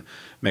everyone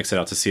makes it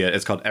out to see it.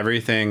 It's called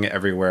Everything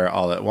Everywhere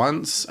All at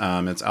Once.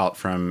 It's out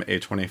from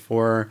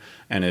A24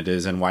 and it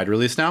is in wide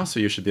release now, so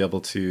you should be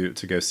able to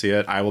go see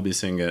it. I will be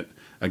seeing it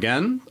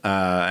again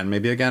and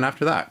maybe again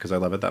after that because I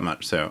love it that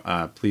much.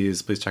 So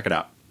please check it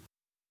out.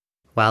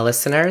 Well,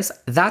 listeners,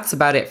 that's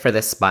about it for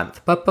this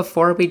month. But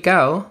before we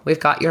go, we've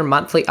got your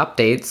monthly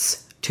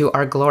updates to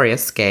our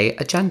glorious gay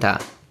agenda.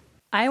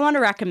 I want to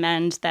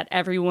recommend that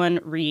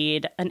everyone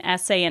read an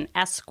essay in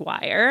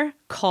Esquire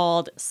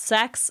called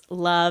Sex,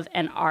 Love,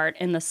 and Art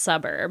in the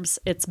Suburbs.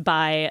 It's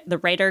by the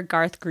writer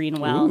Garth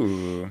Greenwell.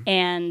 Ooh.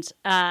 And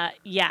love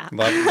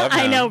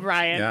I him. know,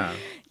 Brian.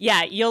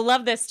 Yeah, you'll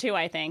love this too,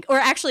 I think. Or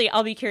actually,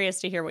 I'll be curious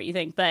to hear what you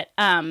think. But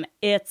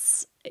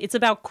it's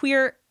about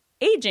queer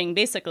aging,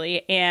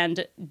 basically,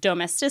 and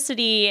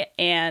domesticity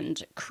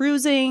and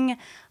cruising,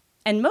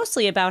 and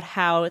mostly about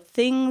how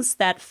things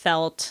that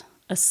felt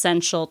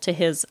essential to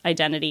his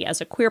identity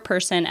as a queer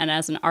person and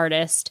as an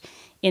artist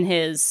in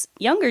his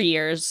younger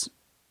years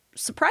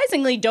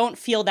surprisingly don't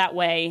feel that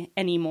way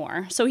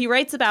anymore. So he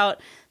writes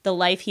about the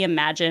life he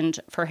imagined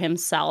for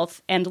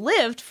himself and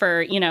lived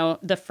for, you know,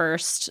 the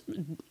first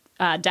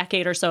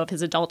decade or so of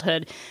his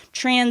adulthood,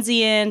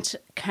 transient,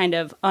 kind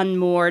of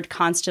unmoored,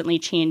 constantly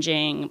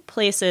changing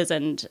places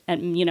and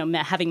you know,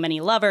 having many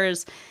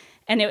lovers,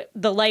 and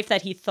the life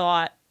that he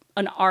thought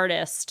an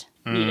artist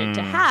needed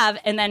to have.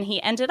 And then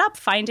he ended up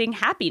finding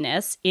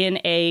happiness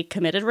in a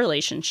committed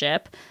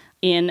relationship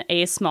in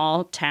a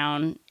small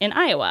town in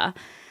Iowa.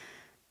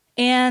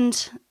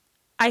 And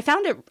I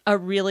found it a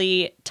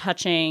really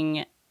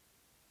touching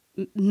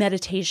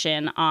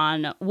meditation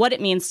on what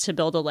it means to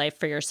build a life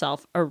for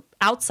yourself or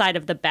outside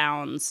of the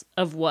bounds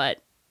of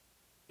what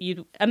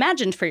you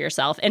imagined for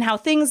yourself, and how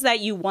things that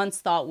you once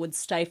thought would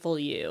stifle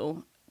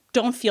you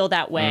don't feel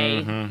that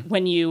way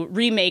when you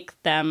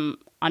remake them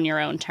on your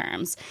own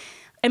terms.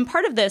 And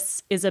part of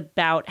this is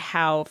about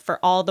how, for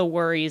all the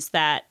worries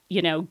that,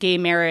 you know, gay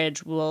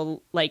marriage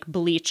will like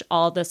bleach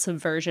all the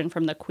subversion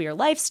from the queer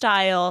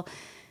lifestyle,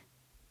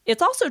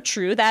 it's also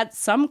true that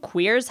some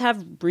queers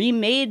have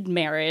remade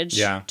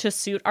marriage to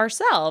suit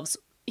ourselves.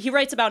 He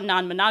writes about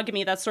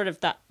non-monogamy. That's sort of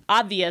the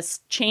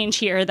obvious change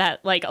here,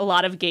 that like a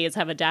lot of gays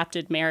have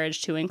adapted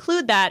marriage to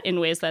include that in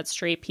ways that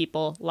straight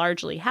people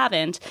largely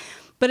haven't.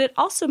 But it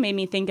also made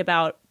me think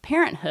about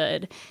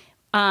parenthood,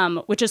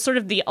 which is sort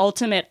of the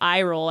ultimate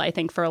eye roll, I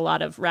think, for a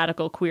lot of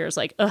radical queers,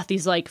 like, ugh,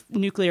 these like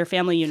nuclear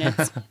family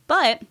units.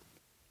 But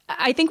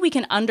I think we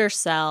can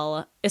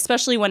undersell,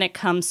 especially when it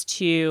comes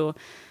to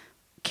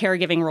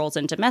caregiving roles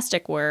in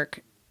domestic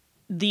work,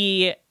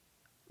 the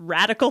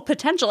radical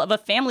potential of a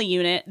family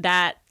unit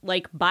that,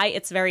 like, by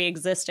its very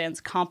existence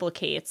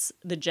complicates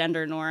the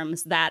gender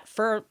norms that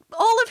for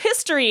all of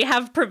history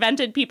have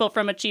prevented people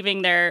from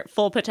achieving their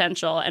full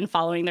potential and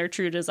following their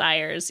true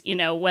desires, you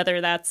know,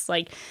 whether that's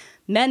like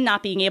men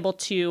not being able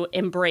to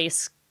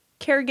embrace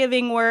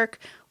caregiving work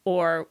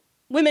or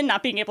women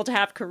not being able to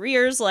have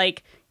careers.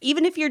 Like,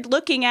 even if you're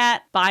looking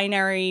at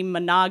binary,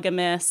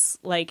 monogamous,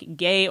 like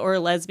gay or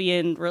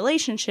lesbian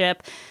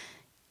relationship,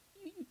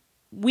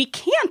 we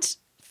can't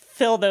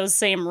fill those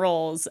same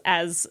roles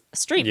as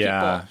straight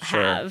people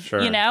have,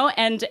 you know?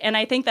 And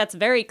I think that's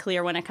very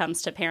clear when it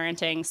comes to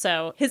parenting.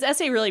 So his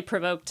essay really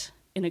provoked,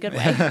 in a good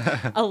way,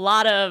 a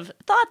lot of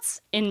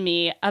thoughts in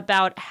me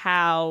about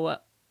how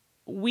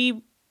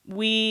we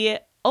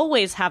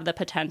always have the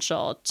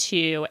potential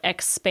to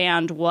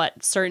expand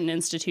what certain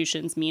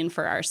institutions mean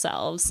for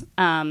ourselves.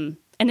 And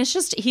it's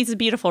just, he's a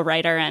beautiful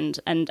writer,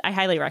 and I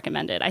highly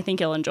recommend it. I think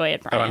you'll enjoy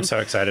it, Brian. Oh, I'm so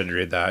excited to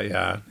read that.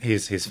 Yeah,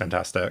 he's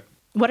fantastic.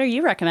 What are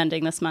you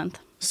recommending this month?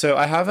 So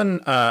I have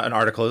an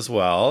article as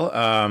well.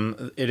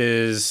 It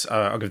is,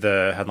 I'll give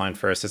the headline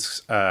first.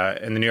 It's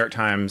in the New York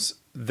Times.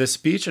 This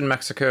beach in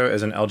Mexico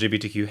is an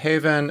LGBTQ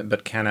haven,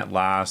 but can it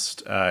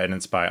last? And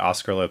it's by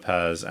Oscar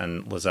Lopez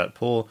and Lizette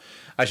Poole.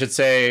 I should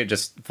say,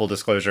 just full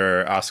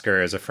disclosure,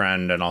 Oscar is a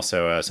friend and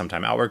also a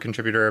sometime Outward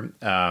contributor,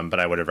 but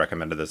I would have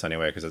recommended this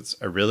anyway because it's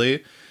a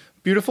really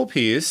beautiful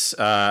piece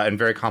and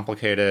very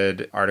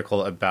complicated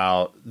article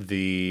about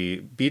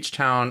the beach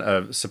town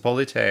of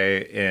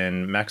Zipolite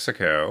in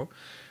Mexico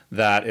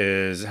that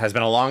has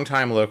been a long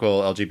time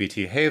local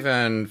LGBT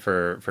haven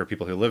for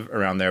people who live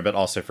around there, but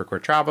also for queer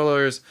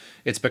travelers.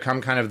 It's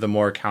become kind of the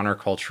more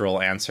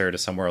countercultural answer to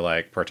somewhere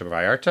like Puerto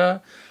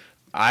Vallarta.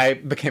 I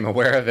became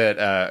aware of it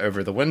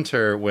over the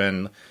winter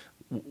when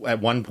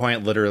at one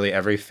point, literally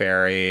every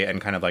ferry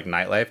and kind of like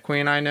nightlife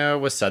queen I know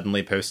was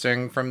suddenly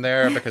posting from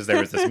there because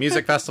there was this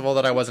music festival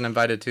that I wasn't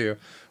invited to,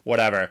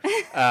 whatever.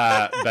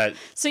 But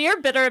so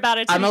you're bitter about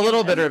it too. I'm a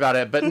little bitter about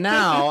it. But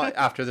now,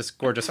 after this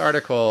gorgeous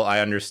article, I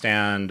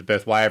understand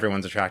both why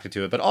everyone's attracted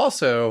to it, but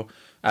also,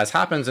 as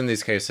happens in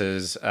these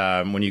cases,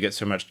 when you get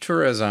so much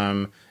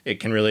tourism, it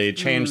can really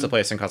change the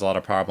place and cause a lot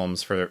of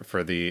problems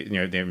for the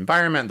the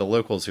environment, the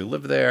locals who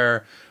live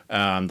there,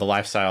 the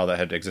lifestyle that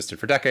had existed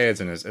for decades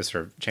and is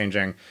sort of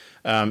changing.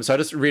 So I'll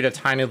just read a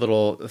tiny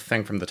little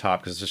thing from the top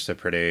because it's just so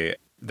pretty.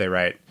 They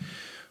write,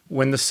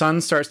 when the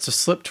sun starts to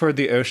slip toward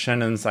the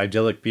ocean in this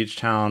idyllic beach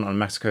town on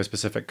Mexico's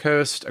Pacific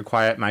coast, a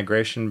quiet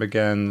migration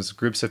begins.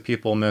 Groups of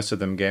people, most of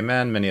them gay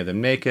men, many of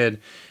them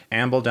naked,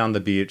 amble down the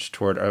beach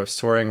toward a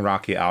soaring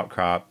rocky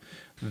outcrop.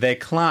 They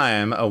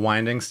climb a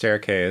winding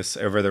staircase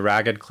over the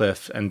ragged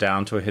cliff and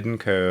down to a hidden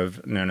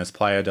cove known as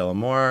Playa del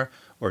Amor,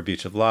 or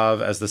Beach of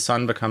Love. As the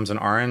sun becomes an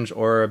orange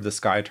orb, the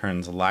sky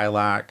turns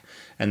lilac,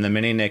 and the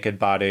many naked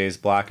bodies,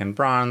 black and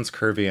bronze,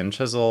 curvy and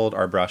chiseled,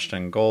 are brushed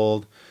in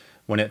gold.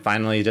 When it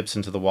finally dips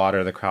into the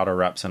water, the crowd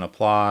erupts in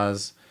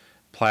applause.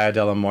 Playa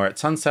del Amor at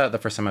sunset, the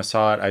first time I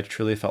saw it, I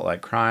truly felt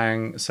like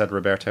crying, said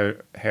Roberto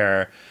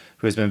Hare,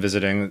 who has been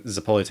visiting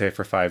Zipolite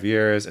for 5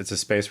 years. It's a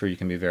space where you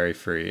can be very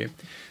free.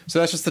 So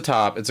that's just the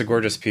top. It's a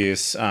gorgeous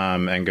piece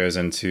and goes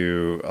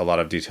into a lot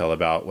of detail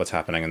about what's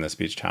happening in this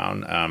beach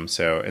town.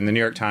 So in the New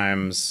York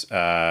Times,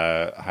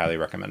 highly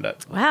recommend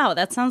it. Wow,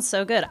 that sounds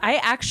so good. I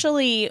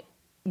actually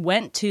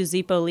went to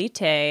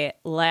Zipolite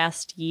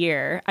last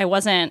year. I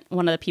wasn't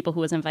one of the people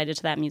who was invited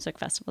to that music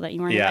festival that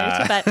you weren't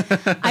invited to,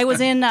 but I was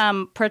in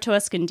Puerto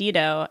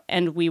Escondido,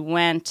 and we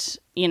went,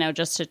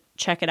 just to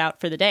check it out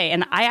for the day.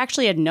 And I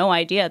actually had no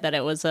idea that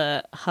it was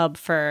a hub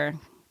for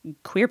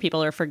queer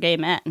people or for gay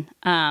men.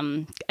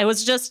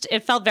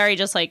 It felt very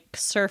just like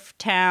surf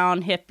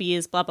town,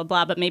 hippies, blah, blah,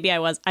 blah. But maybe I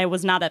was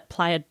not at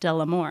Playa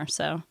del Amor,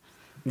 so...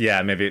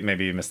 Yeah,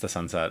 maybe you missed the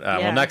sunset.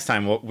 Well, next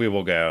time we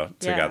will go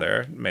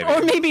together, maybe,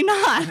 or maybe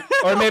not,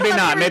 or maybe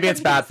not. Maybe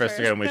it's bad for us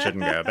to go and we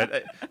shouldn't go.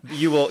 But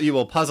you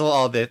will puzzle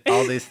all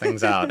these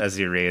things out as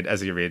you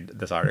read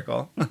this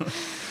article.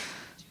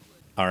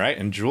 All right,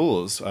 and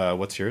Jules,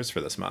 what's yours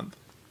for this month?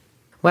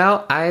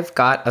 Well, I've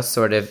got a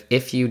sort of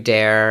If You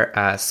Dare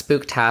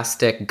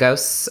spooktastic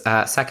ghosts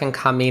second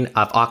coming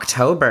of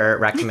October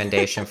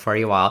recommendation for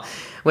you all,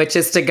 which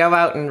is to go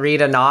out and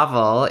read a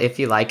novel if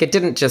you like. It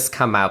didn't just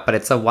come out, but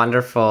it's a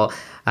wonderful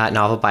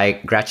novel by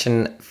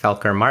Gretchen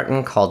Felker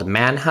Martin called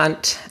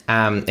Manhunt.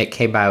 It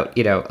came out,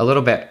 a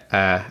little bit,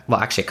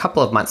 actually a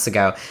couple of months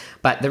ago.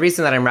 But the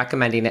reason that I'm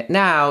recommending it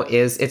now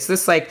is it's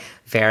this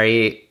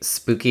very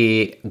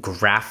spooky,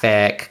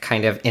 graphic,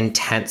 kind of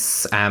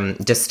intense,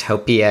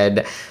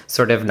 dystopian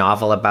sort of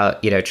novel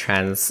about,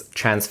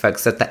 trans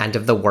folks at the end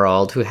of the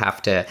world who have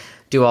to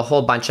do a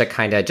whole bunch of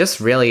kind of just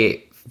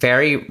really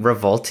very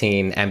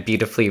revolting and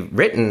beautifully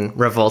written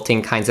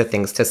revolting kinds of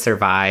things to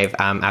survive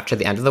after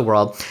the end of the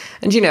world.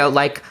 And,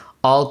 like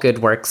all good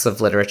works of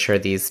literature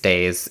these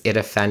days, it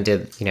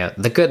offended,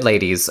 the good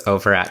ladies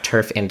over at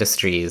Turf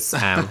Industries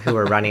who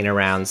were running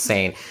around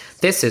saying,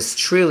 this is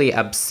truly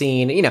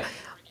obscene,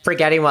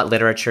 forgetting what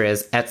literature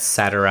is,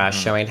 etc.,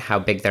 showing how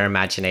big their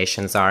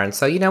imaginations are. And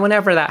so,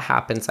 whenever that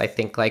happens, I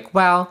think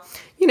well,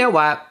 you know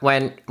what,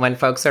 when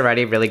folks are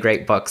writing really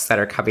great books that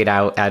are coming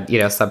out and,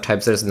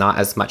 sometimes there's not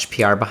as much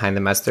PR behind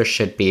them as there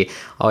should be,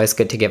 always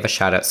good to give a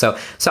shout out. So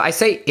I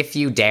say, if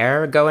you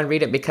dare, go and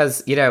read it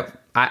because,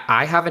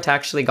 I haven't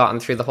actually gotten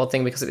through the whole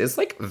thing because it is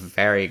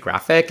very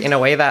graphic in a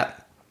way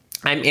that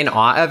I'm in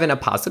awe of in a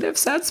positive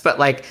sense, but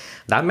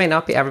that may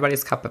not be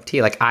everybody's cup of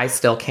tea. I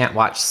still can't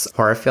watch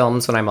horror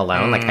films when I'm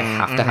alone. I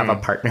have to have a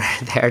partner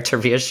there to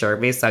reassure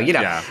me. So,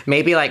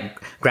 maybe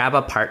grab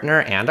a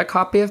partner and a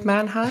copy of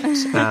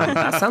Manhunt.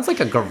 That sounds like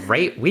a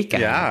great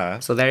weekend. Yeah.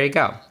 So there you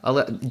go.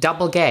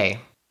 Double gay.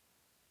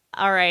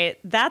 All right.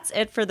 That's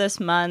it for this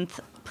month.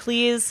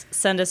 Please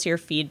send us your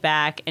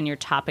feedback and your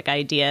topic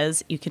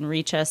ideas. You can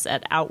reach us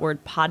at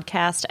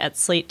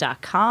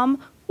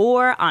outwardpodcast@slate.com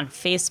or on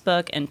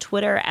Facebook and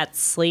Twitter at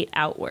Slate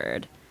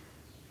Outward.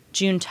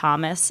 June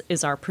Thomas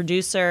is our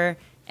producer,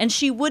 and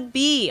she would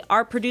be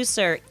our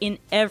producer in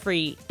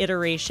every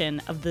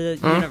iteration of the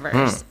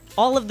universe,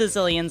 all of the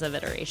zillions of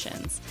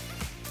iterations.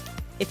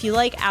 If you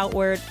like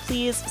Outward,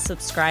 please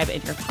subscribe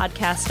in your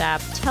podcast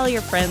app, tell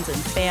your friends and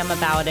fam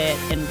about it,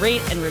 and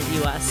rate and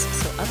review us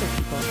so other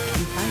people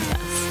can find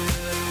us.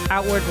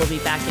 Outward will be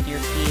back in your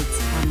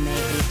feeds on May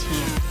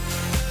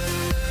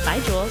 18th. Bye,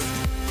 Jules.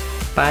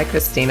 Bye,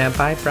 Christina.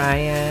 Bye,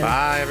 Brian.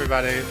 Bye,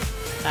 everybody.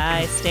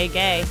 Bye. Stay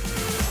gay.